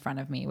sitting in front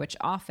of me, which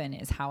often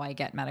is how I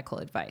get medical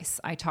advice.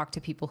 I talk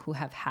to people who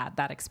have had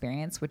that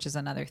experience, which is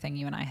another thing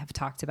you and I have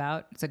talked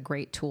about. It's a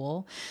great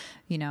tool.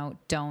 You know,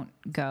 don't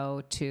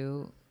go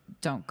to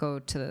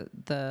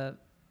the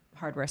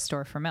hardware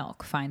store for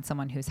milk. Find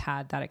someone who's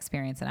had that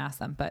experience and ask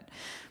them. But,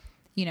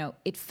 you know,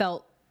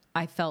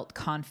 I felt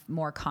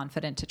more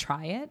confident to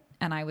try it,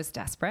 and I was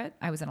desperate.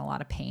 I was in a lot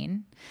of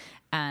pain.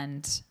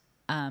 And,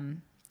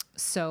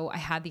 so I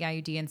had the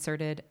IUD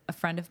inserted. A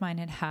friend of mine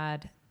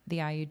had the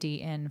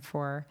IUD in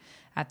for,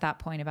 at that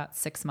point, about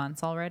 6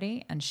 months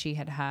already. And she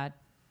had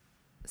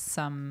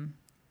some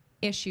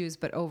issues,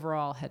 but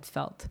overall had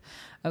felt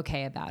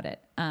okay about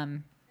it.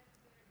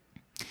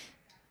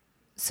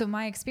 So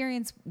my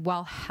experience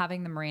while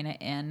having the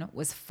Mirena in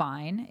was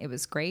fine. It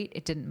was great.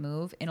 It didn't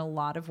move. In a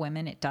lot of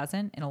women, it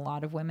doesn't. In a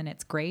lot of women,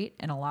 it's great.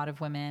 In a lot of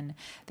women,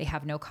 they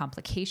have no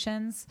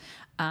complications.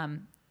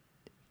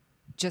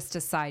 just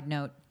a side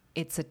note,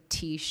 it's a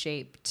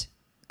T-shaped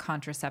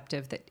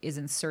contraceptive that is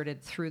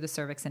inserted through the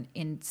cervix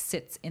and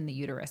sits in the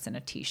uterus in a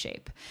T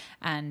shape.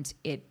 And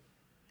it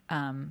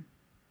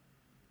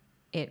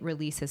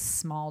releases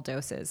small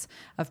doses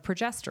of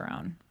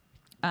progesterone.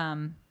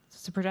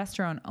 It's a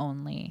progesterone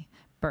only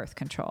birth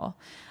control.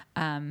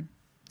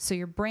 So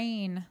your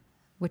brain,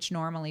 which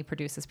normally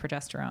produces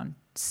progesterone,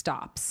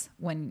 stops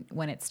when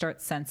it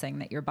starts sensing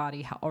that your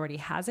body already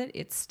has it.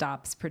 It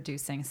stops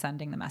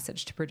sending the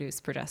message to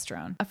produce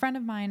progesterone. A friend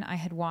of mine I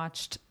had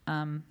watched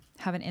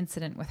have an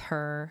incident with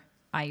her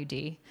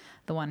IUD,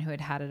 the one who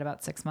had it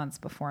about 6 months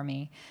before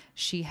me.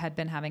 She had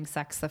been having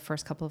sex the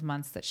first couple of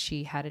months that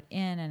she had it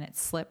in, and it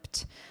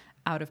slipped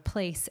out of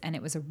place, and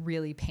it was a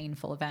really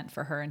painful event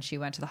for her, and she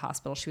went to the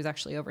hospital. She was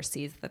actually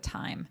overseas at the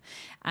time,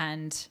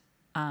 and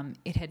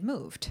it had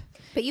moved.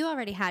 But you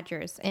already had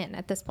yours in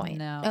at this point.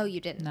 No. Oh,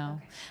 you didn't? No.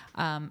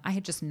 Okay. I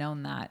had just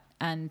known that.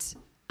 And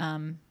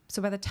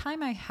so by the time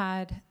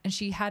when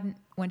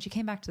she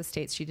came back to the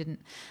States, she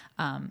didn't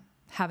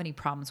have any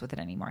problems with it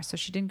anymore. So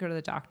she didn't go to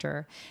the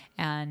doctor,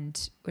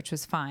 which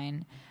was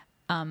fine.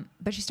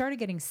 But she started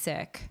getting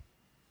sick.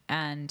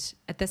 And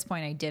at this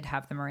point, I did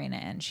have the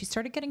Mirena in. She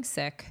started getting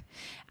sick,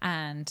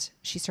 and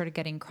she started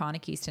getting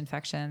chronic yeast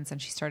infections, and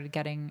she started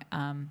getting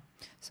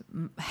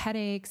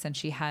headaches, and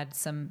she had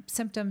some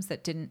symptoms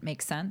that didn't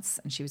make sense.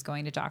 And she was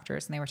going to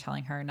doctors, and they were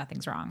telling her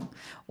nothing's wrong,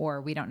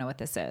 or we don't know what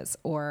this is,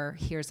 or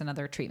here's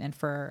another treatment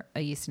for a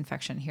yeast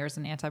infection. Here's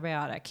an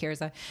antibiotic.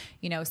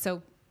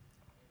 So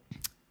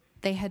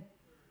they had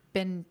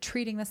been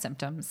treating the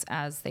symptoms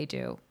as they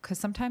do, because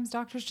sometimes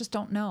doctors just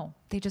don't know.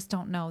 They just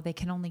don't know. They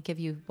can only give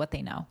you what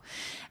they know.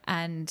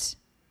 And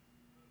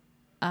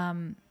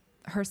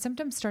her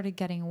symptoms started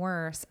getting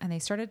worse, and they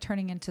started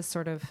turning into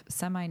sort of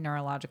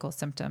semi-neurological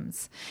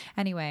symptoms.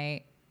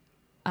 Anyway,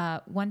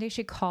 one day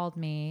she called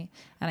me,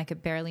 and I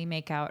could barely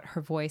make out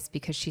her voice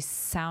because she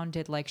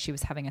sounded like she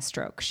was having a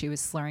stroke. She was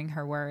slurring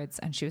her words,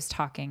 and she was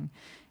talking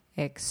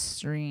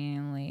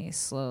extremely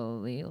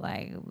slowly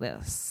like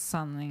this.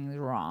 Something's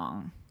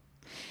wrong.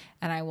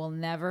 And I will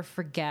never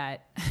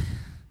forget,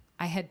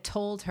 I had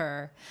told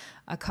her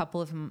a couple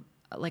of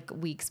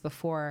weeks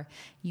before,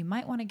 you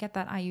might want to get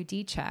that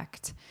IUD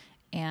checked.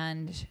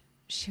 And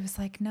she was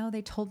like, no,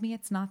 they told me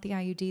it's not the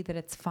IUD, that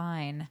it's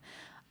fine.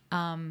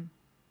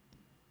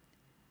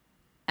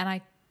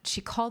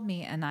 She called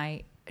me,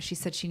 and she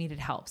said she needed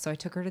help. So I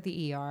took her to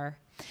the ER.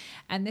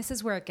 And this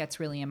is where it gets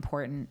really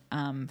important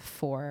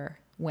for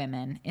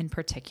women in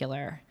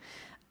particular.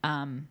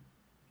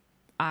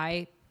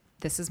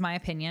 This is my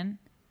opinion.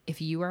 If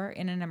you are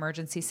in an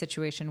emergency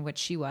situation, which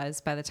she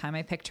was, by the time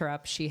I picked her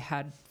up, she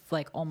had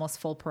almost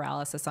full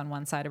paralysis on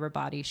one side of her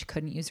body. She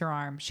couldn't use her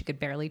arm. She could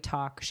barely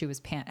talk. She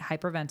was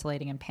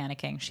hyperventilating and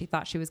panicking. She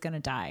thought she was going to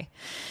die.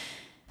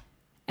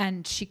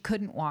 And she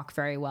couldn't walk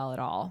very well at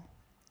all.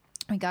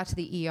 We got to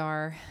the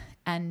ER,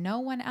 and no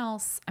one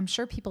else, I'm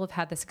sure people have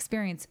had this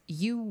experience.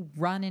 You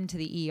run into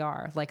the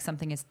ER like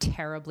something is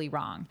terribly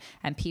wrong,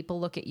 and people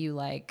look at you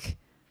like,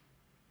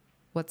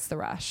 what's the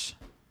rush?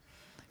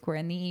 We're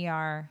in the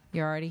ER.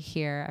 You're already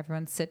here.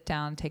 Everyone sit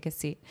down, take a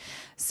seat.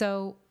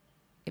 So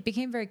it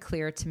became very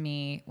clear to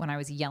me when I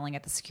was yelling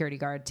at the security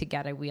guard to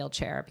get a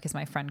wheelchair because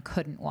my friend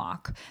couldn't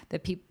walk,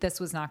 that this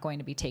was not going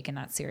to be taken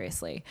that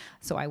seriously.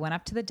 So I went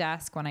up to the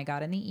desk when I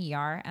got in the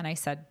ER, and I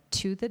said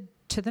to the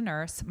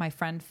nurse, my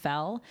friend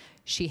fell.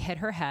 She hit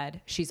her head.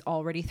 She's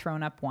already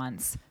thrown up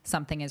once.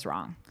 Something is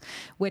wrong,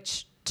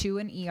 which to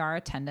an ER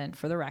attendant,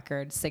 for the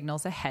record,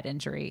 signals a head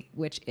injury,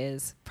 which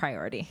is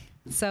priority.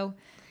 So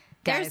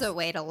guys, there's a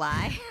way to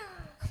lie.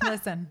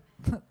 Listen.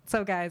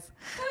 So guys,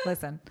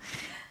 listen.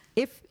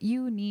 If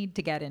you need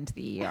to get into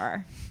the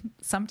ER,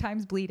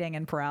 sometimes bleeding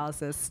and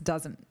paralysis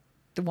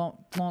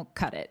won't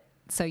cut it.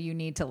 So you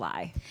need to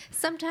lie.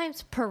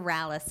 Sometimes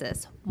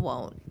paralysis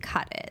won't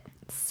cut it.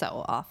 It's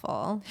so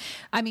awful.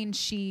 I mean,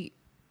 she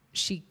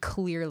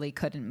clearly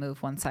couldn't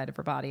move one side of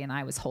her body, and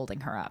I was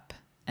holding her up,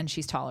 and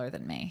she's taller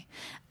than me.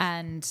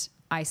 And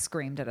I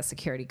screamed at a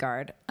security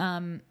guard.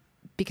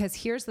 Because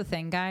here's the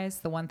thing, guys,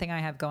 the one thing I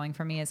have going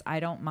for me is I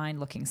don't mind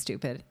looking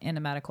stupid in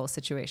a medical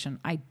situation.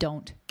 I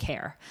don't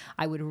care.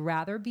 I would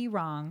rather be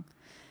wrong.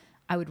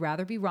 I would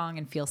rather be wrong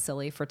and feel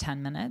silly for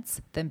 10 minutes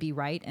than be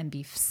right and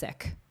be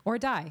sick or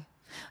die.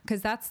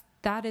 Because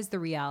that is the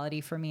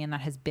reality for me, and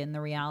that has been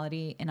the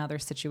reality in other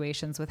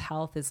situations with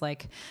health, is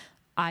like,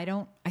 I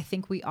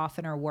think we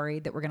often are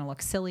worried that we're going to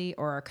look silly,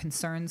 or our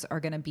concerns are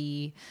going to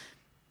be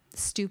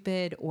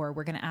stupid, or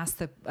we're going to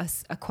ask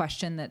a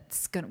question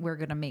we're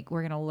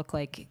going to look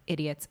like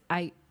idiots.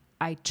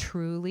 I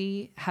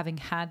truly, having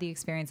had the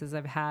experiences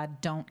I've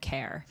had, don't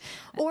care.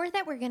 Or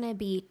that we're going to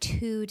be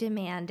too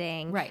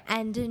demanding, right,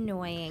 and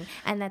annoying,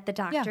 and that the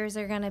doctors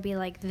are going to be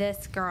like,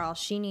 this girl,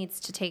 she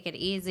needs to take it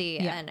easy.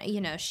 Yeah.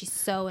 And, she's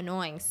so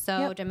annoying,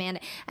 so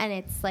demanding. And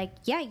it's like,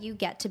 you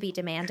get to be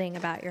demanding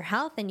about your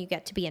health, and you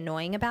get to be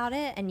annoying about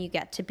it, and you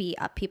get to be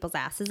up people's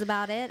asses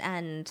about it,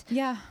 and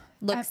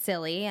look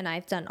silly. And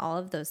I've done all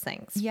of those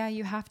things. Yeah,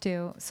 you have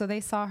to. So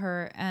they saw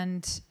her,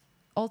 and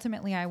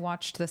ultimately, I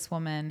watched this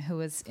woman who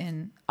was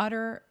in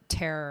utter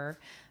terror,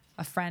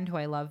 a friend who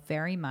I love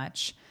very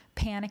much,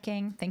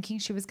 panicking, thinking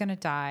she was going to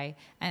die,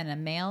 and a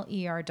male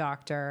ER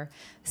doctor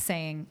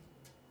saying,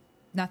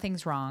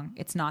 nothing's wrong.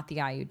 It's not the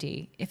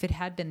IUD. If it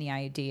had been the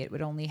IUD, it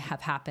would only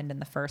have happened in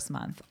the first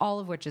month, all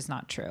of which is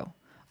not true.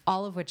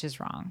 All of which is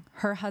wrong.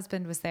 Her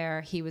husband was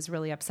there. He was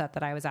really upset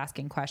that I was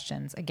asking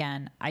questions.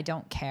 Again, I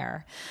don't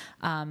care.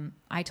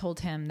 I told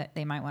him that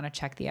they might want to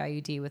check the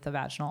IUD with a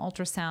vaginal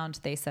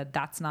ultrasound. They said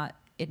that's not,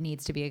 it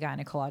needs to be a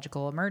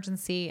gynecological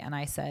emergency. And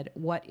I said,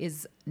 what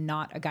is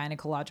not a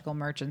gynecological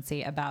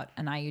emergency about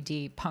an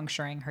IUD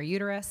puncturing her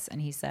uterus?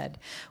 And he said,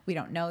 we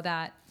don't know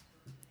that.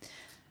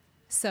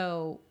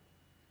 So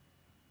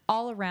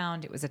all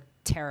around, it was a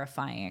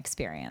terrifying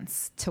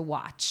experience to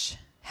watch,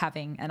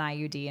 having an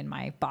IUD in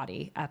my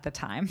body at the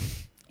time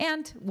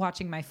and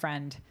watching my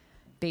friend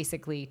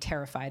basically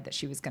terrified that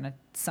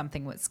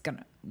something was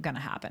gonna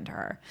happen to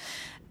her.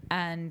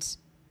 And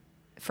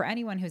for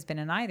anyone who's been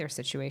in either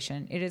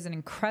situation, it is an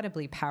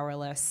incredibly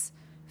powerless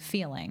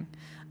feeling,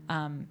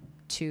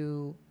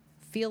 to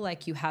feel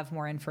like you have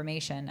more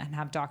information and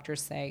have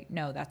doctors say,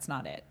 no, that's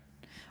not it.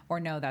 Or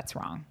no, that's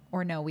wrong.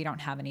 Or no, we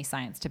don't have any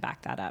science to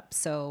back that up.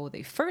 So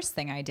the first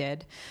thing I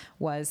did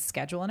was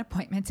schedule an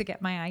appointment to get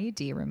my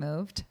IUD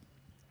removed.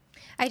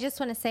 I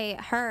just want to say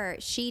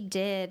she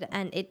did,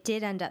 and it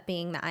did end up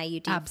being the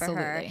IUD.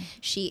 Absolutely. For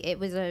her. It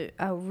was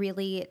a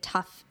really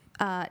tough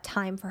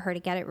time for her to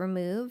get it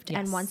removed. Yes.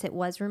 And once it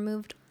was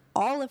removed,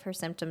 all of her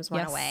symptoms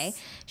went away.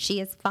 She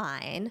is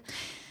fine.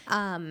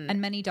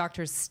 And many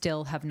doctors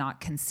still have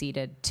not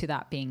conceded to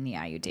that being the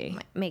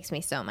IUD. Makes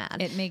me so mad.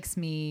 It makes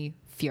me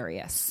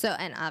furious. So,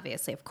 and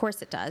obviously, of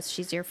course it does.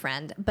 She's your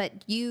friend.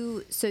 But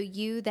you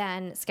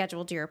then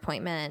scheduled your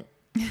appointment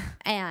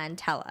and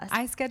tell us.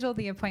 I scheduled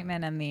the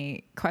appointment and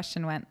the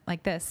question went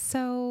like this.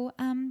 So,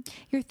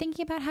 you're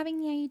thinking about having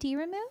the IUD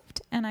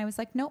removed? And I was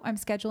like, no, I'm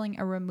scheduling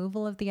a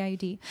removal of the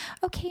IUD.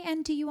 Okay.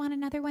 And do you want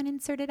another one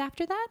inserted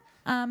after that?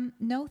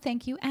 No,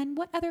 thank you. And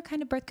what other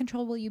kind of birth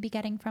control will you be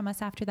getting from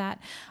us after that?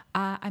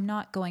 I'm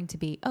not going to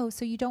be. Oh,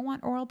 so you don't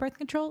want oral birth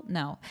control?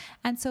 No.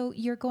 And so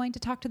you're going to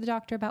talk to the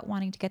doctor about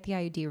wanting to get the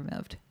IUD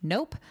removed?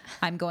 Nope.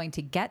 I'm going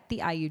to get the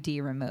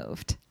IUD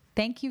removed.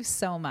 Thank you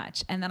so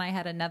much. And then I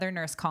had another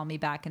nurse call me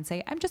back and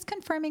say, I'm just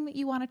confirming that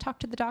you want to talk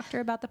to the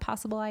doctor about the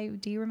possible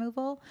IUD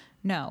removal.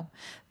 No,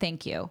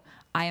 thank you.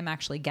 I am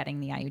actually getting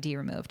the IUD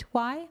removed.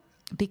 Why?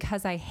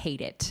 Because I hate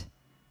it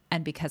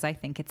and because I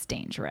think it's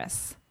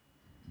dangerous.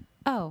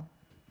 Oh,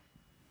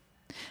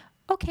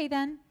 okay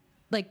then.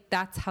 Like,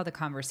 that's how the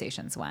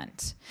conversations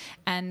went.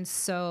 And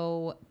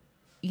so,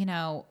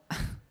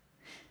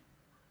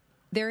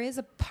 there is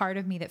a part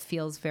of me that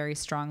feels very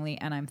strongly,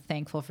 and I'm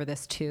thankful for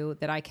this too,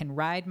 that I can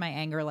ride my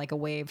anger like a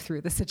wave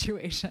through the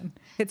situation.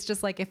 It's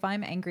just like, if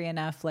I'm angry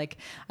enough, like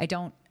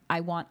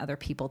I want other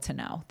people to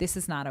know this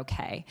is not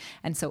okay.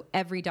 And so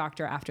every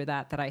doctor after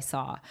that I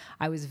saw,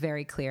 I was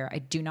very clear. I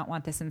do not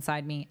want this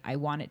inside me. I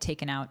want it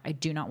taken out. I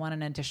do not want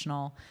an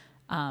additional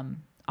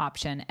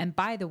option. And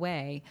by the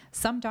way,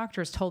 some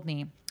doctors told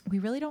me, we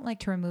really don't like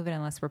to remove it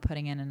unless we're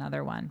putting in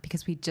another one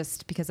because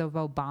of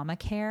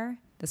Obamacare.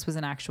 This was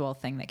an actual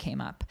thing that came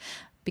up.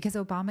 Because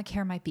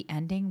Obamacare might be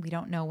ending, we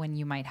don't know when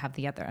you might have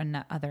the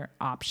other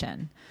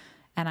option.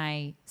 And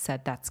I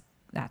said,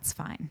 that's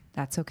fine.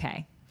 That's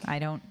okay.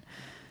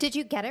 Did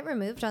you get it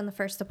removed on the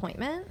first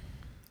appointment?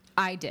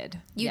 I did.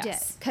 You did?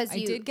 I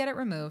did get it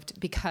removed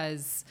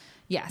because,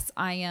 yes,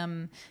 I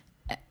am.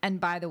 And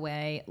by the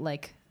way,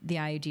 like, the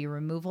IUD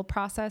removal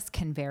process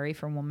can vary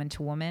from woman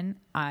to woman.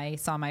 I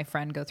saw my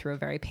friend go through a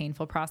very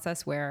painful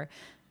process where,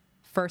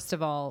 first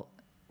of all,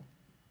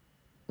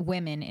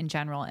 women in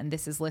general, and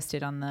this is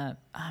listed on the,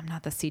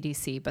 not the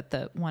CDC,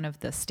 but one of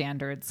the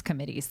standards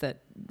committees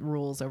that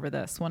rules over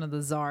this, one of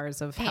the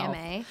czars of health.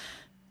 AMA.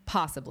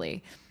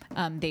 Possibly.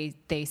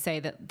 They say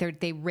that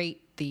they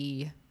rate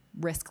the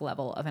risk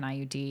level of an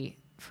IUD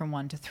from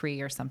 1 to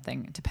 3 or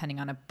something, depending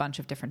on a bunch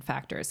of different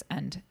factors.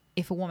 And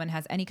if a woman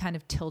has any kind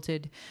of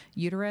tilted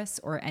uterus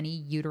or any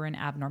uterine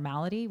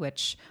abnormality,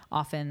 which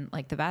often,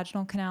 like, the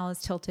vaginal canal is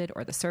tilted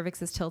or the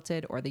cervix is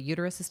tilted or the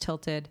uterus is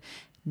tilted,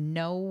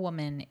 no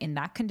woman in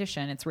that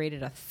condition, it's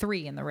rated a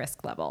 3 in the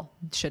risk level,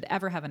 should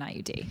ever have an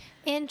IUD.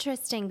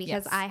 Interesting,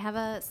 because Yes. I have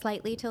a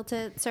slightly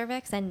tilted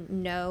cervix and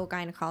no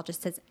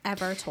gynecologist has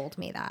ever told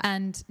me that.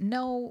 And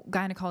no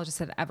gynecologist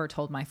had ever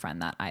told my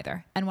friend that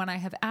either. And when I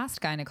have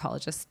asked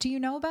gynecologists, do you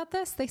know about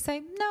this? They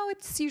say, no,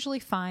 it's usually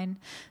fine.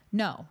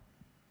 No.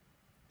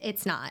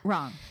 It's not.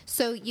 Wrong.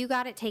 So you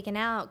got it taken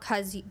out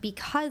because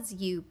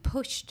you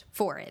pushed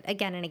for it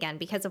again and again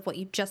because of what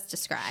you just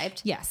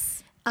described.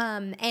 Yes.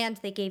 And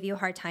they gave you a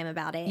hard time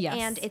about it. Yes.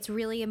 And it's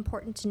really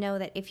important to know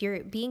that if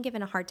you're being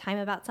given a hard time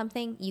about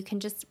something, you can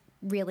just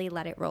really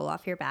let it roll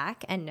off your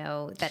back and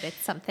know that it's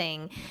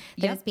something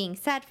that is being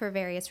said for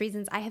various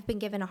reasons. I have been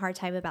given a hard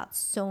time about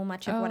so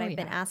much of what I've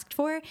been asked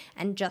for.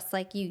 And just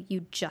like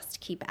you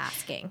just keep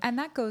asking. And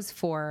that goes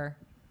for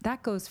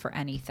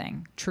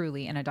anything,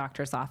 truly, in a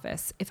doctor's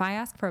office. If I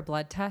ask for a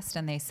blood test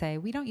and they say,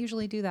 we don't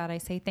usually do that, I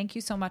say, thank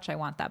you so much. I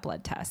want that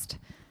blood test.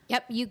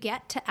 Yep, you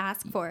get to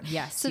ask for.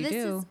 Yes, so you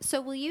do.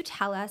 So will you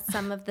tell us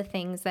some of the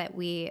things that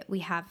we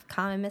have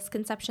common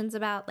misconceptions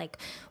about? Like,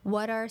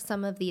 what are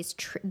some of these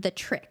the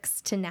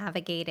tricks to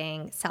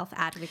navigating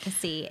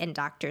self-advocacy in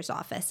doctors'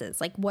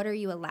 offices? Like, what are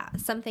you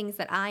allowed? Some things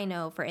that I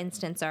know, for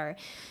instance, are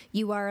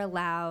you are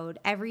allowed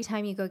every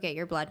time you go get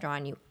your blood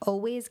drawn, you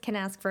always can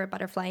ask for a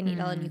butterfly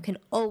needle and you can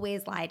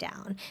always lie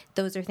down.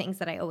 Those are things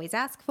that I always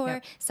ask for.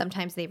 Yep.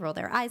 Sometimes they roll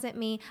their eyes at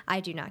me. I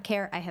do not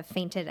care. I have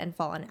fainted and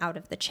fallen out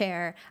of the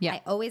chair. Yep.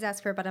 I always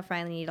ask for a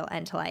butterfly needle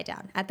and to lie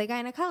down. At the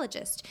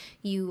gynecologist,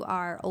 you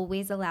are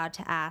always allowed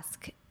to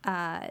ask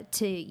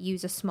to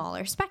use a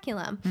smaller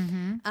speculum,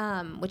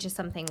 which is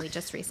something we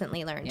just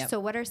recently learned. Yep. So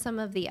what are some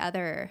of the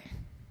other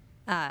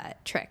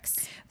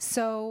tricks?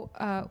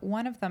 So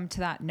one of them, to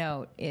that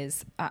note,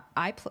 is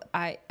I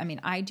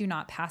mean, I do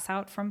not pass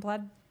out from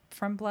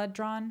blood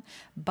drawn,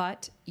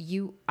 but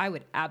I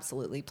would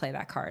absolutely play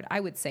that card. I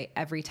would say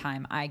every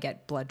time I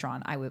get blood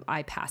drawn,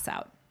 I pass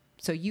out.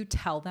 So you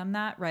tell them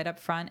that right up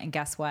front, and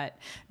guess what?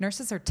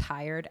 Nurses are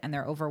tired and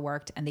they're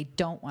overworked and they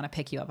don't want to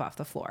pick you up off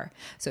the floor.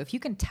 So if you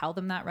can tell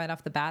them that right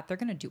off the bat, they're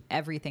going to do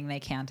everything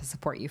they can to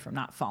support you from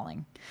not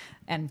falling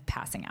and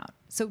passing out.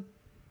 So,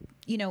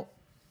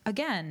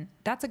 again,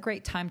 that's a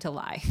great time to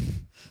lie.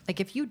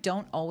 Like, if you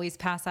don't always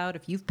pass out,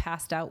 if you've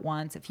passed out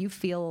once, if you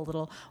feel a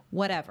little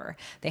whatever,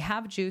 they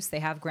have juice, they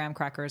have graham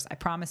crackers. I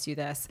promise you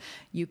this,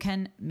 you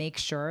can make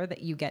sure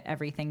that you get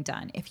everything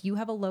done. If you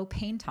have a low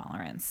pain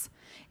tolerance,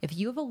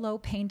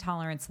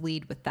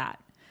 lead with that.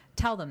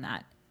 Tell them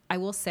that. I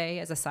will say,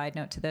 as a side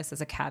note to this,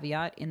 as a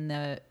caveat,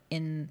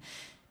 in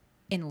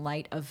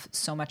light of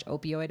so much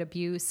opioid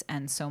abuse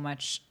and so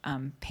much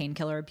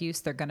painkiller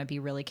abuse, they're going to be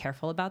really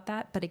careful about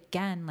that. But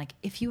again, like,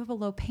 if you have a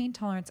low pain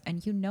tolerance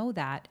and you know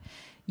that,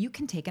 you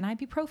can take an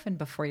ibuprofen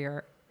before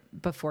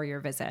your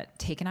visit.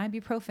 Take an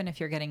ibuprofen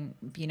if you're getting,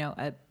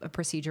 a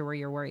procedure where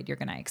you're worried you're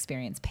going to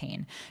experience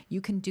pain.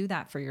 You can do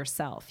that for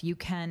yourself. You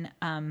can,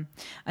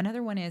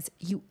 another one is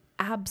you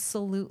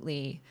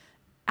absolutely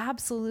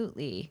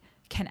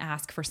can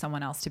ask for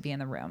someone else to be in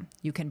the room.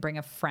 You can bring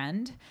a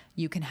friend.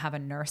 You can have a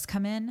nurse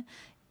come in.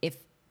 If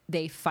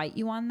they fight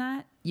you on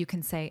that, you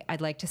can say,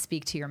 I'd like to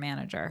speak to your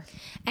manager.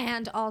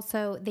 And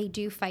also, they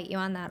do fight you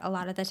on that a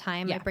lot of the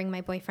time. Yeah. I bring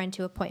my boyfriend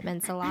to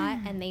appointments a lot,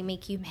 and they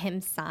make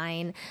him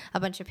sign a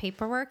bunch of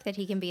paperwork that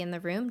he can be in the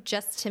room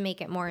just to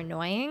make it more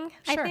annoying,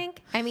 Sure. I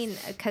think. I mean,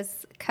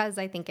 because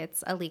I think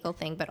it's a legal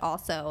thing, but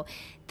also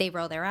they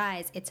roll their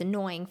eyes. It's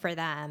annoying for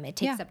them. It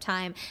takes Yeah. up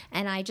time.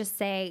 And I just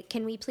say,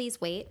 can we please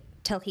wait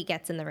till he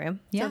gets in the room,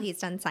 Yeah. till he's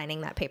done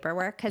signing that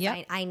paperwork? Because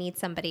Yep. I need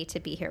somebody to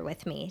be here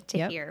with me to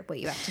Yep. hear what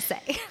you have to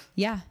say.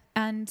 Yeah.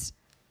 And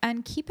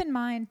keep in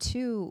mind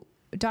too,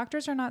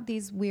 doctors are not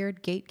these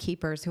weird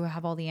gatekeepers who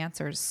have all the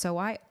answers. So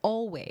I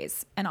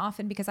always, and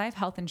often, because I have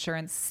health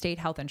insurance, state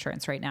health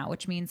insurance right now,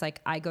 which means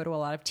like I go to a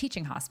lot of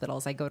teaching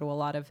hospitals. I go to a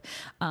lot of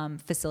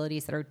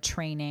facilities that are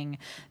training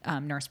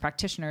nurse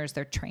practitioners.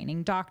 They're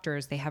training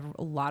doctors. They have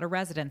a lot of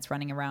residents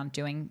running around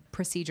doing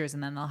procedures,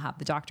 and then they'll have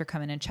the doctor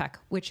come in and check,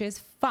 which is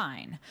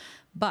fine.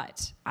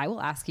 But I will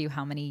ask you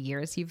how many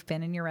years you've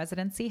been in your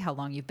residency, how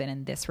long you've been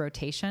in this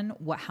rotation,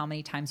 how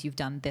many times you've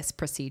done this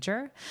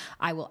procedure.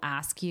 I will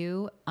ask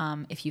you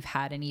if you've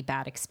had any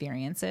bad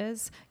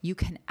experiences. You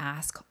can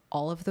ask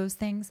all of those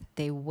things.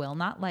 They will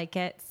not like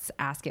it.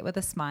 Ask it with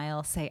a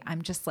smile. Say, I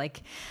just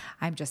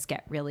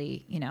get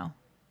really,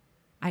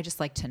 I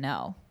just like to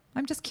know.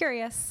 I'm just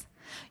curious.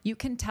 You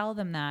can tell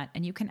them that,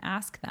 and you can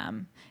ask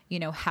them,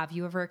 have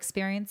you ever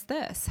experienced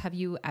this? If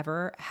you have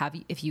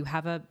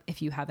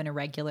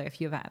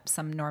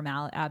some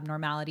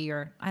abnormality,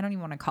 or I don't even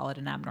want to call it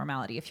an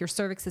abnormality. If your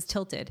cervix is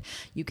tilted,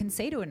 you can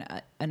say to an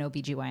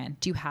OBGYN,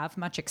 do you have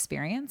much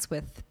experience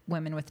with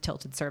women with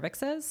tilted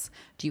cervixes?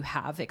 Do you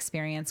have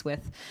experience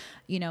with,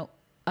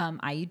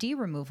 IUD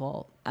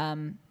removal?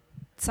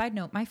 Side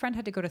note, my friend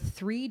had to go to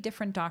 3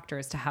 different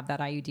doctors to have that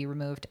IUD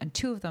removed, and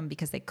 2 of them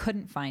because they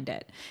couldn't find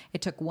it.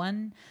 It took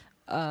one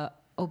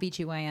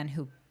OBGYN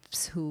who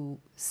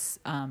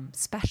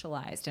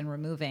specialized in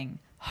removing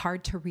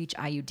hard to reach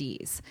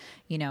IUDs.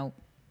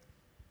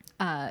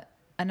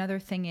 Another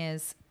thing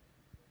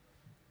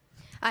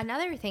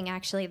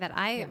actually that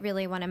I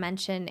really want to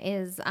mention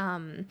is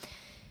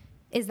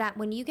that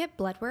when you get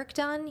blood work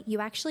done,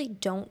 you actually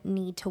don't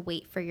need to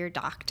wait for your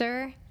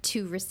doctor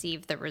to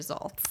receive the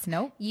results.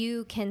 Nope.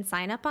 You can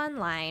sign up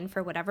online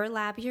for whatever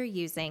lab you're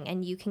using,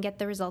 and you can get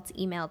the results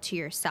emailed to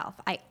yourself.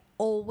 I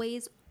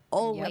always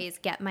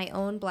get my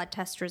own blood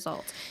test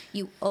results.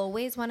 You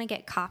always want to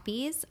get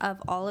copies of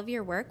all of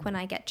your work. When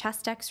I get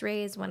chest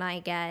x-rays, when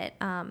I get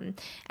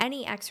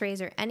any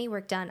x-rays or any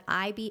work done,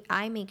 I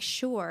make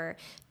sure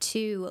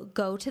to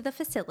go to the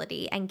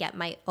facility and get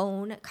my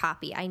own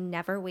copy. I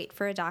never wait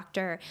for a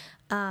doctor.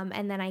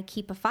 And then I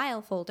keep a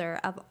file folder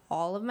of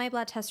all of my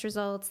blood test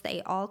results.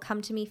 They all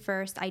come to me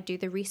first. I do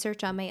the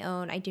research on my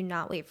own. I do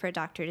not wait for a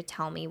doctor to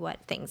tell me what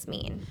things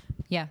mean.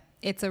 Yeah.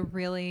 It's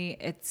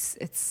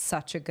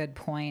such a good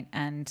point.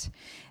 And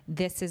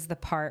this is the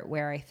part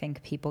where I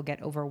think people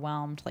get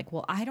overwhelmed. Like,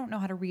 well, I don't know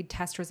how to read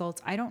test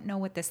results. I don't know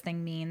what this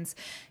thing means.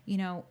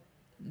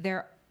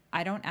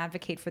 I don't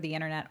advocate for the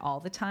internet all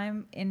the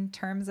time in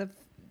terms of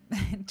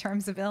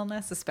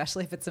illness,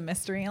 especially if it's a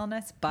mystery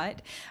illness.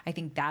 But I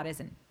think that is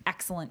an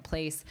excellent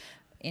place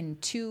in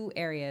two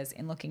areas: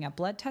 in looking at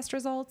blood test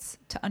results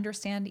to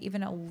understand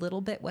even a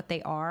little bit what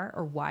they are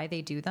or why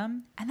they do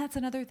them. And that's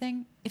another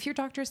thing. If your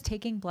doctor's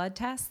taking blood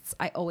tests,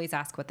 I always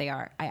ask what they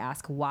are. I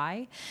ask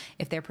why.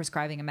 If they're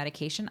prescribing a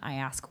medication, I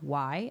ask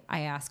why.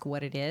 I ask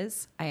what it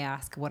is. I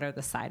ask what are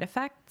the side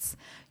effects.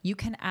 You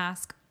can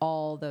ask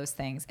all those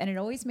things. And it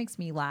always makes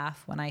me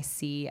laugh when I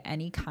see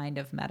any kind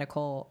of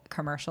medical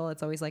commercial.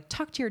 It's always like,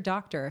 talk to your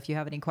doctor if you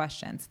have any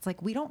questions. It's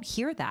like, we don't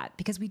hear that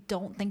because we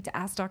don't think to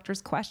ask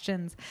doctors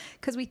questions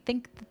because we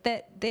think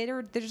that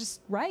they're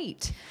just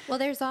right. Well,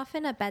 there's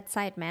often a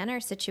bedside manner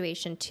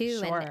situation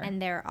too. Sure.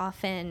 And they're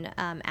often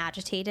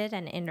agitated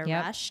and in a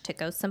Yep. rush to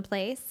go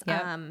someplace.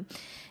 Yep.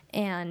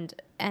 And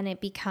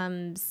it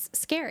becomes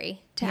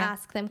scary to Yeah.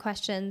 ask them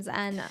questions.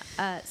 And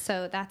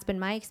so that's been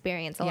my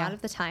experience a Yeah. lot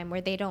of the time,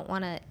 where they don't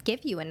want to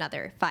give you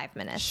another 5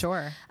 minutes.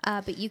 Sure.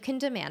 But you can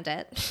demand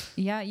it.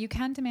 Yeah, you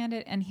can demand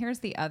it. And here's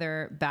the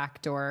other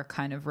backdoor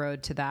kind of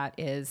road to that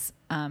is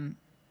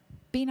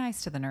be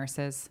nice to the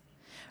nurses.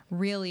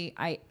 Really,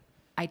 I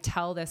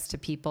tell this to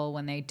people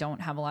when they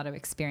don't have a lot of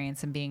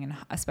experience in being in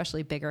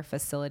especially bigger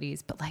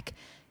facilities, but like,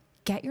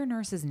 get your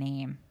nurse's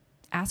name.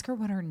 Ask her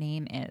what her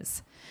name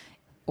is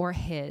or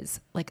his.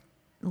 Like,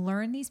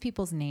 learn these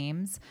people's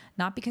names,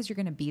 not because you're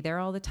going to be there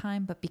all the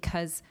time, but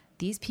because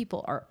these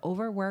people are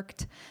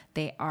overworked.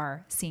 They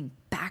are seeing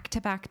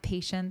back-to-back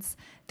patients.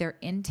 They're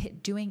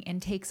doing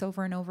intakes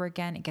over and over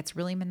again. It gets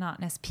really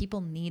monotonous.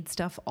 People need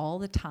stuff all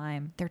the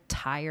time. They're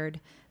tired.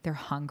 They're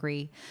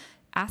hungry.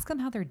 Ask them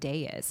how their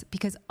day is,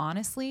 because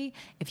honestly,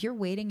 if you're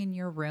waiting in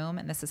your room,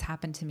 and this has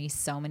happened to me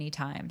so many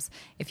times,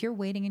 if you're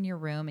waiting in your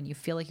room and you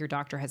feel like your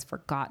doctor has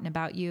forgotten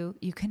about you,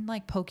 you can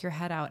like poke your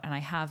head out. And I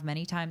have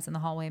many times in the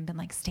hallway and been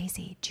like,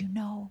 Stacy, do you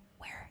know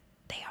where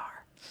they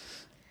are?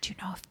 Do you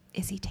know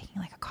is he taking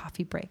like a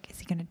coffee break? Is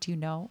he going to, do you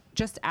know?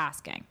 Just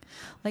asking.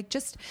 Like,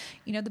 just,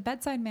 the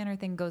bedside manner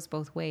thing goes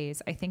both ways.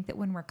 I think that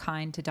when we're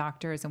kind to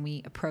doctors and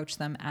we approach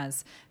them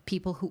as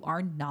people who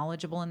are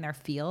knowledgeable in their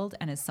field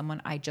and as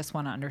someone, I just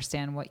want to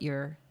understand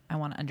I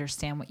want to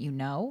understand what you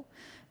know,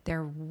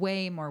 they're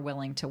way more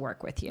willing to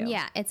work with you.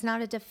 Yeah, it's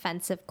not a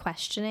defensive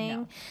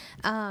questioning.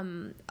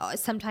 No.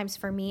 Sometimes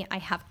for me, I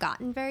have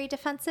gotten very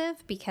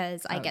defensive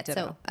because I get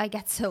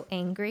so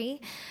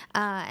angry,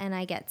 and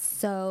I get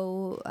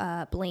so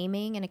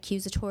blaming and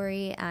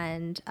accusatory,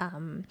 and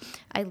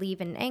I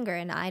leave in anger.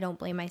 And I don't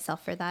blame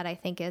myself for that. I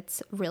think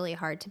it's really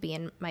hard to be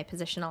in my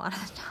position a lot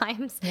of the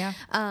times. Yeah.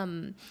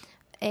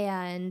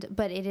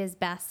 But it is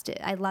best.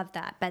 I love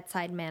that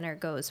bedside manner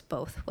goes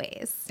both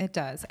ways. It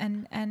does.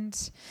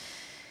 And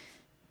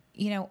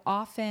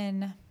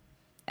often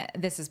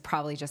this is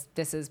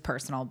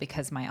personal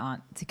because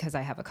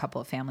I have a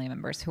couple of family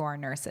members who are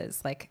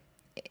nurses, like,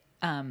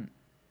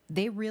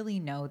 they really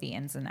know the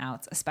ins and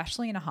outs,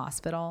 especially in a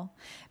hospital,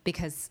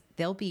 because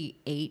there'll be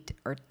 8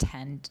 or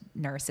 10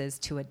 nurses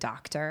to a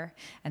doctor.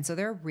 And so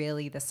they're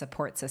really the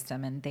support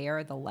system, and they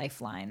are the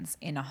lifelines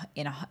in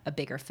a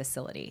bigger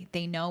facility.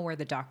 They know where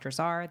the doctors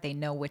are. They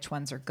know which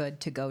ones are good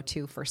to go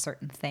to for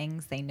certain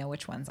things. They know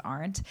which ones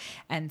aren't.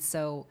 And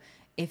so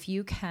if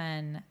you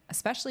can,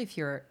 especially if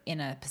you're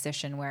in a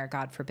position where,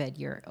 God forbid,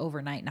 you're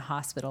overnight in a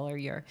hospital, or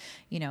you're,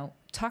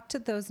 talk to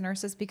those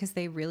nurses, because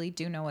they really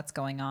do know what's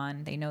going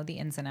on. They know the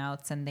ins and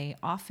outs, and they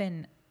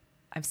often,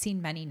 I've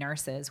seen many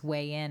nurses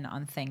weigh in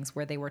on things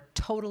where they were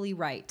totally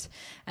right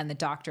and the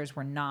doctors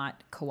were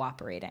not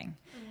cooperating.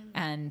 Mm-hmm.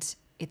 And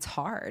it's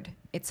hard.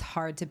 It's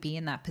hard to be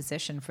in that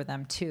position for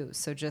them too.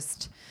 So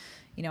just,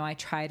 I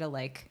try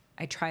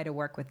to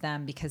work with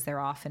them because they're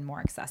often more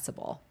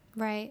accessible.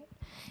 Right.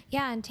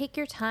 Yeah. And take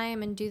your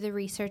time and do the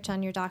research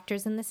on your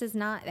doctors. And this is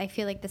not, I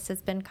feel like this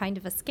has been kind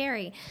of a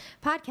scary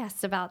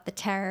podcast about the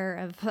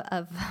terror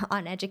of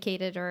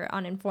uneducated or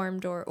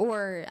uninformed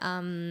or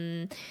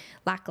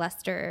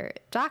lackluster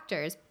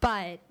doctors.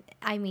 But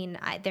I mean,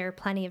 there are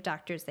plenty of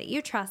doctors that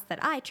you trust,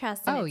 that I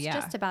trust. And it's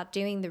just about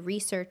doing the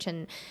research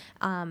and,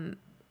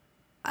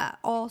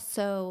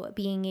 also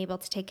being able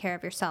to take care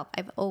of yourself.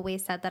 I've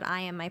always said that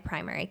I am my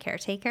primary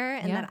caretaker,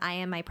 and that I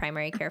am my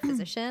primary care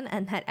physician,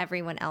 and that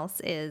everyone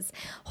else is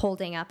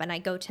holding up. And I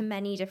go to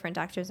many different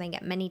doctors and I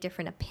get many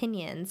different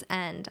opinions,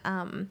 and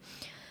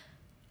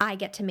I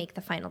get to make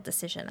the final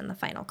decision and the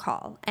final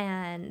call.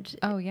 And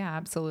oh yeah,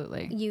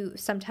 absolutely.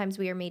 Sometimes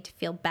we are made to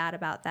feel bad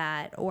about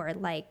that, or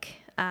like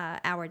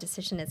our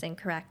decision is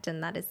incorrect,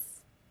 and that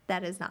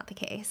is not the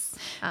case.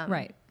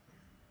 Right.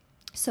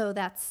 So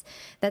that's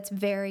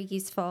very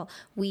useful.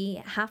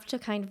 We have to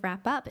kind of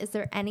wrap up.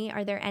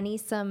 Are there any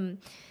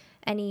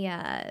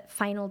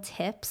final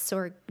tips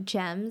or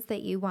gems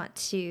that you want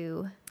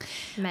to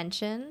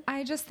mention?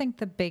 I just think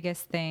the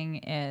biggest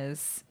thing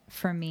is,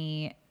 for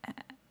me,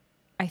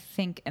 I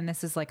think, and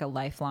this is like a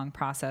lifelong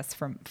process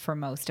for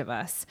most of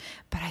us,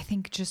 but I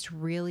think just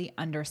really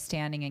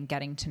understanding and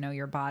getting to know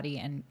your body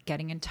and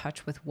getting in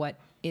touch with what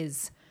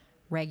is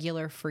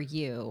regular for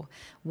you,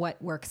 what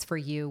works for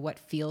you, what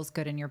feels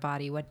good in your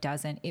body, what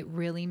doesn't. It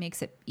really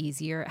makes it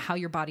easier how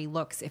your body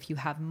looks. If you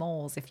have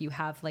moles, if you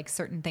have like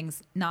certain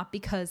things, not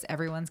because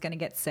everyone's going to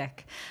get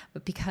sick,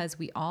 but because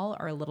we all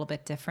are a little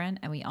bit different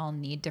and we all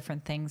need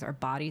different things. Our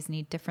bodies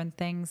need different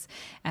things.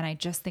 And I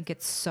just think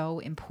it's so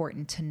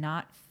important to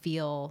not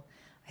feel,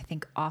 I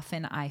think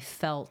often I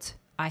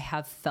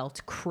have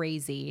felt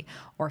crazy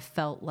or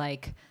felt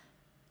like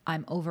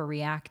I'm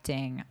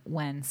overreacting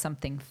when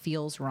something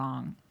feels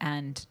wrong.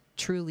 And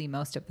truly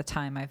most of the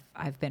time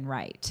I've been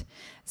right.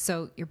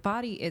 So your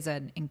body is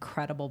an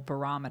incredible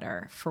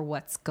barometer for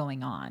what's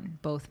going on,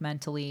 both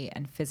mentally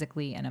and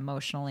physically and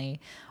emotionally.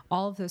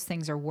 All of those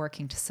things are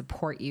working to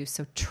support you.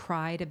 So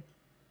try to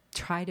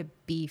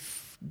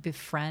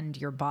befriend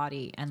your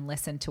body and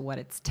listen to what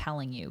it's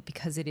telling you,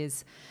 because it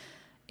is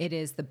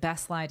the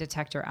best lie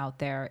detector out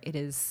there. It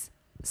is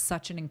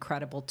such an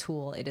incredible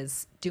tool. It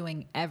is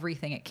doing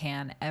everything it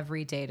can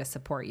every day to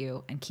support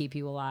you and keep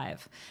you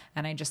alive.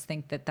 And I just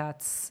think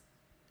that's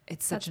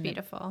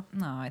beautiful.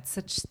 No,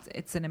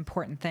 it's an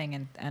important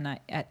thing. And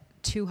I, at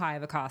too high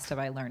of a cost have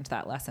I learned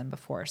that lesson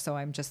before. So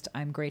I'm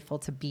grateful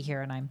to be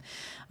here, and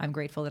I'm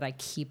grateful that I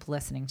keep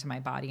listening to my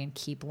body and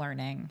keep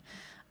learning.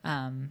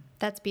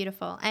 That's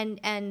beautiful.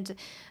 And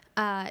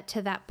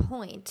to that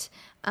point,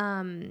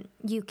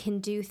 you can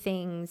do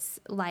things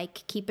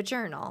like keep a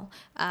journal.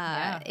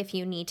 If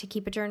you need to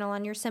keep a journal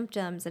on your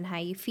symptoms and how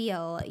you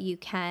feel, you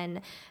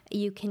can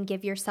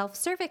give yourself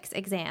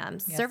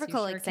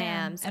cervical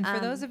exams. And for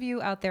those of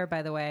you out there,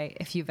 by the way,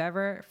 if you've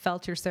ever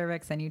felt your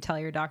cervix and you tell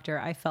your doctor,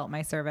 I felt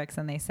my cervix,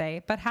 and they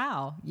say, but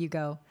how? You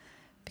go,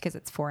 because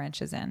it's 4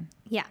 inches in.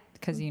 Yeah.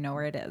 Because you know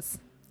where it is.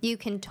 You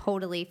can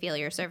totally feel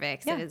your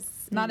cervix. Yeah. It is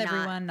not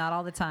everyone, not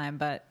all the time,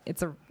 but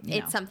it's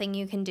something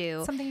you can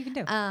do. Something you can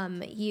do.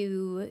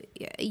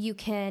 You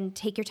can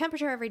take your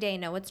temperature every day,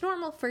 know what's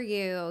normal for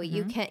you.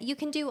 Mm-hmm. You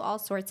can do all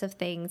sorts of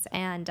things,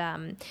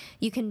 and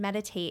you can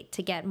meditate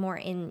to get more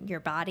in your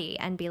body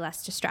and be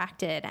less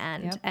distracted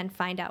and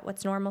find out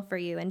what's normal for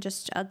you. And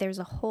just there's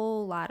a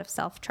whole lot of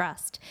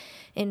self-trust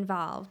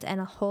involved, and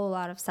a whole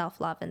lot of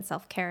self-love and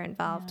self-care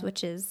involved,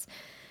 which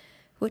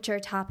are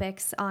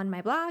topics on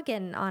my blog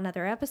and on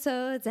other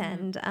episodes.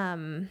 Mm-hmm.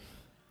 And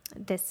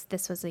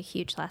this was a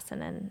huge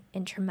lesson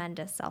in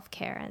tremendous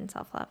self-care and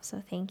self-love.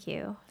 So thank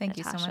you. Thank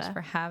Natasha. you so much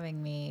for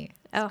having me.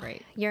 It's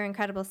great. You're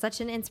incredible.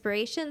 Such an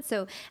inspiration.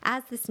 So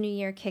as this new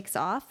year kicks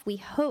off,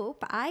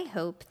 I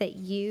hope that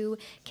you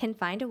can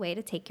find a way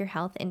to take your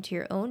health into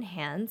your own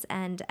hands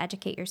and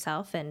educate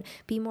yourself and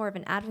be more of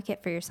an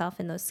advocate for yourself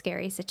in those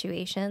scary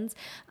situations.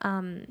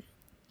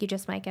 You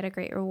just might get a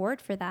great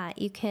reward for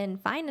that. You can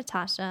find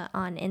Natasha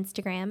on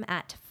Instagram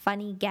at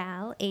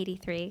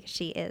funnygal83.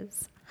 She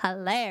is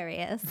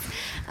hilarious.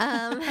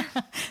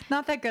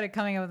 Not that good at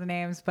coming up with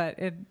names, but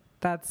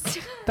that's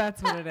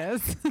what it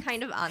is.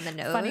 Kind of on the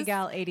nose.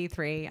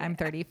 Funnygal83. I'm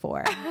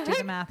 34. Do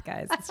the math,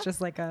 guys. It's just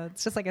like a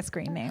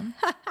screen name.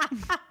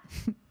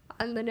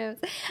 On the nose.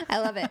 I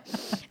love it.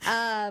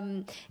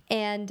 And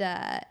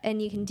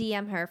you can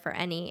DM her for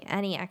any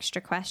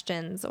extra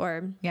questions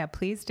or. Yeah,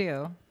 please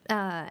do.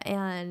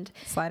 And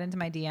slide into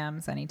my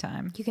DMs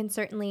anytime. You can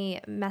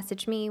certainly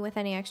message me with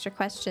any extra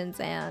questions,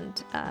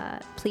 and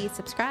please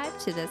subscribe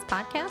to this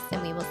podcast,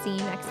 and we will see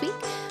you next week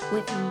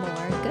with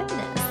more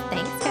goodness.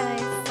 Thanks, guys.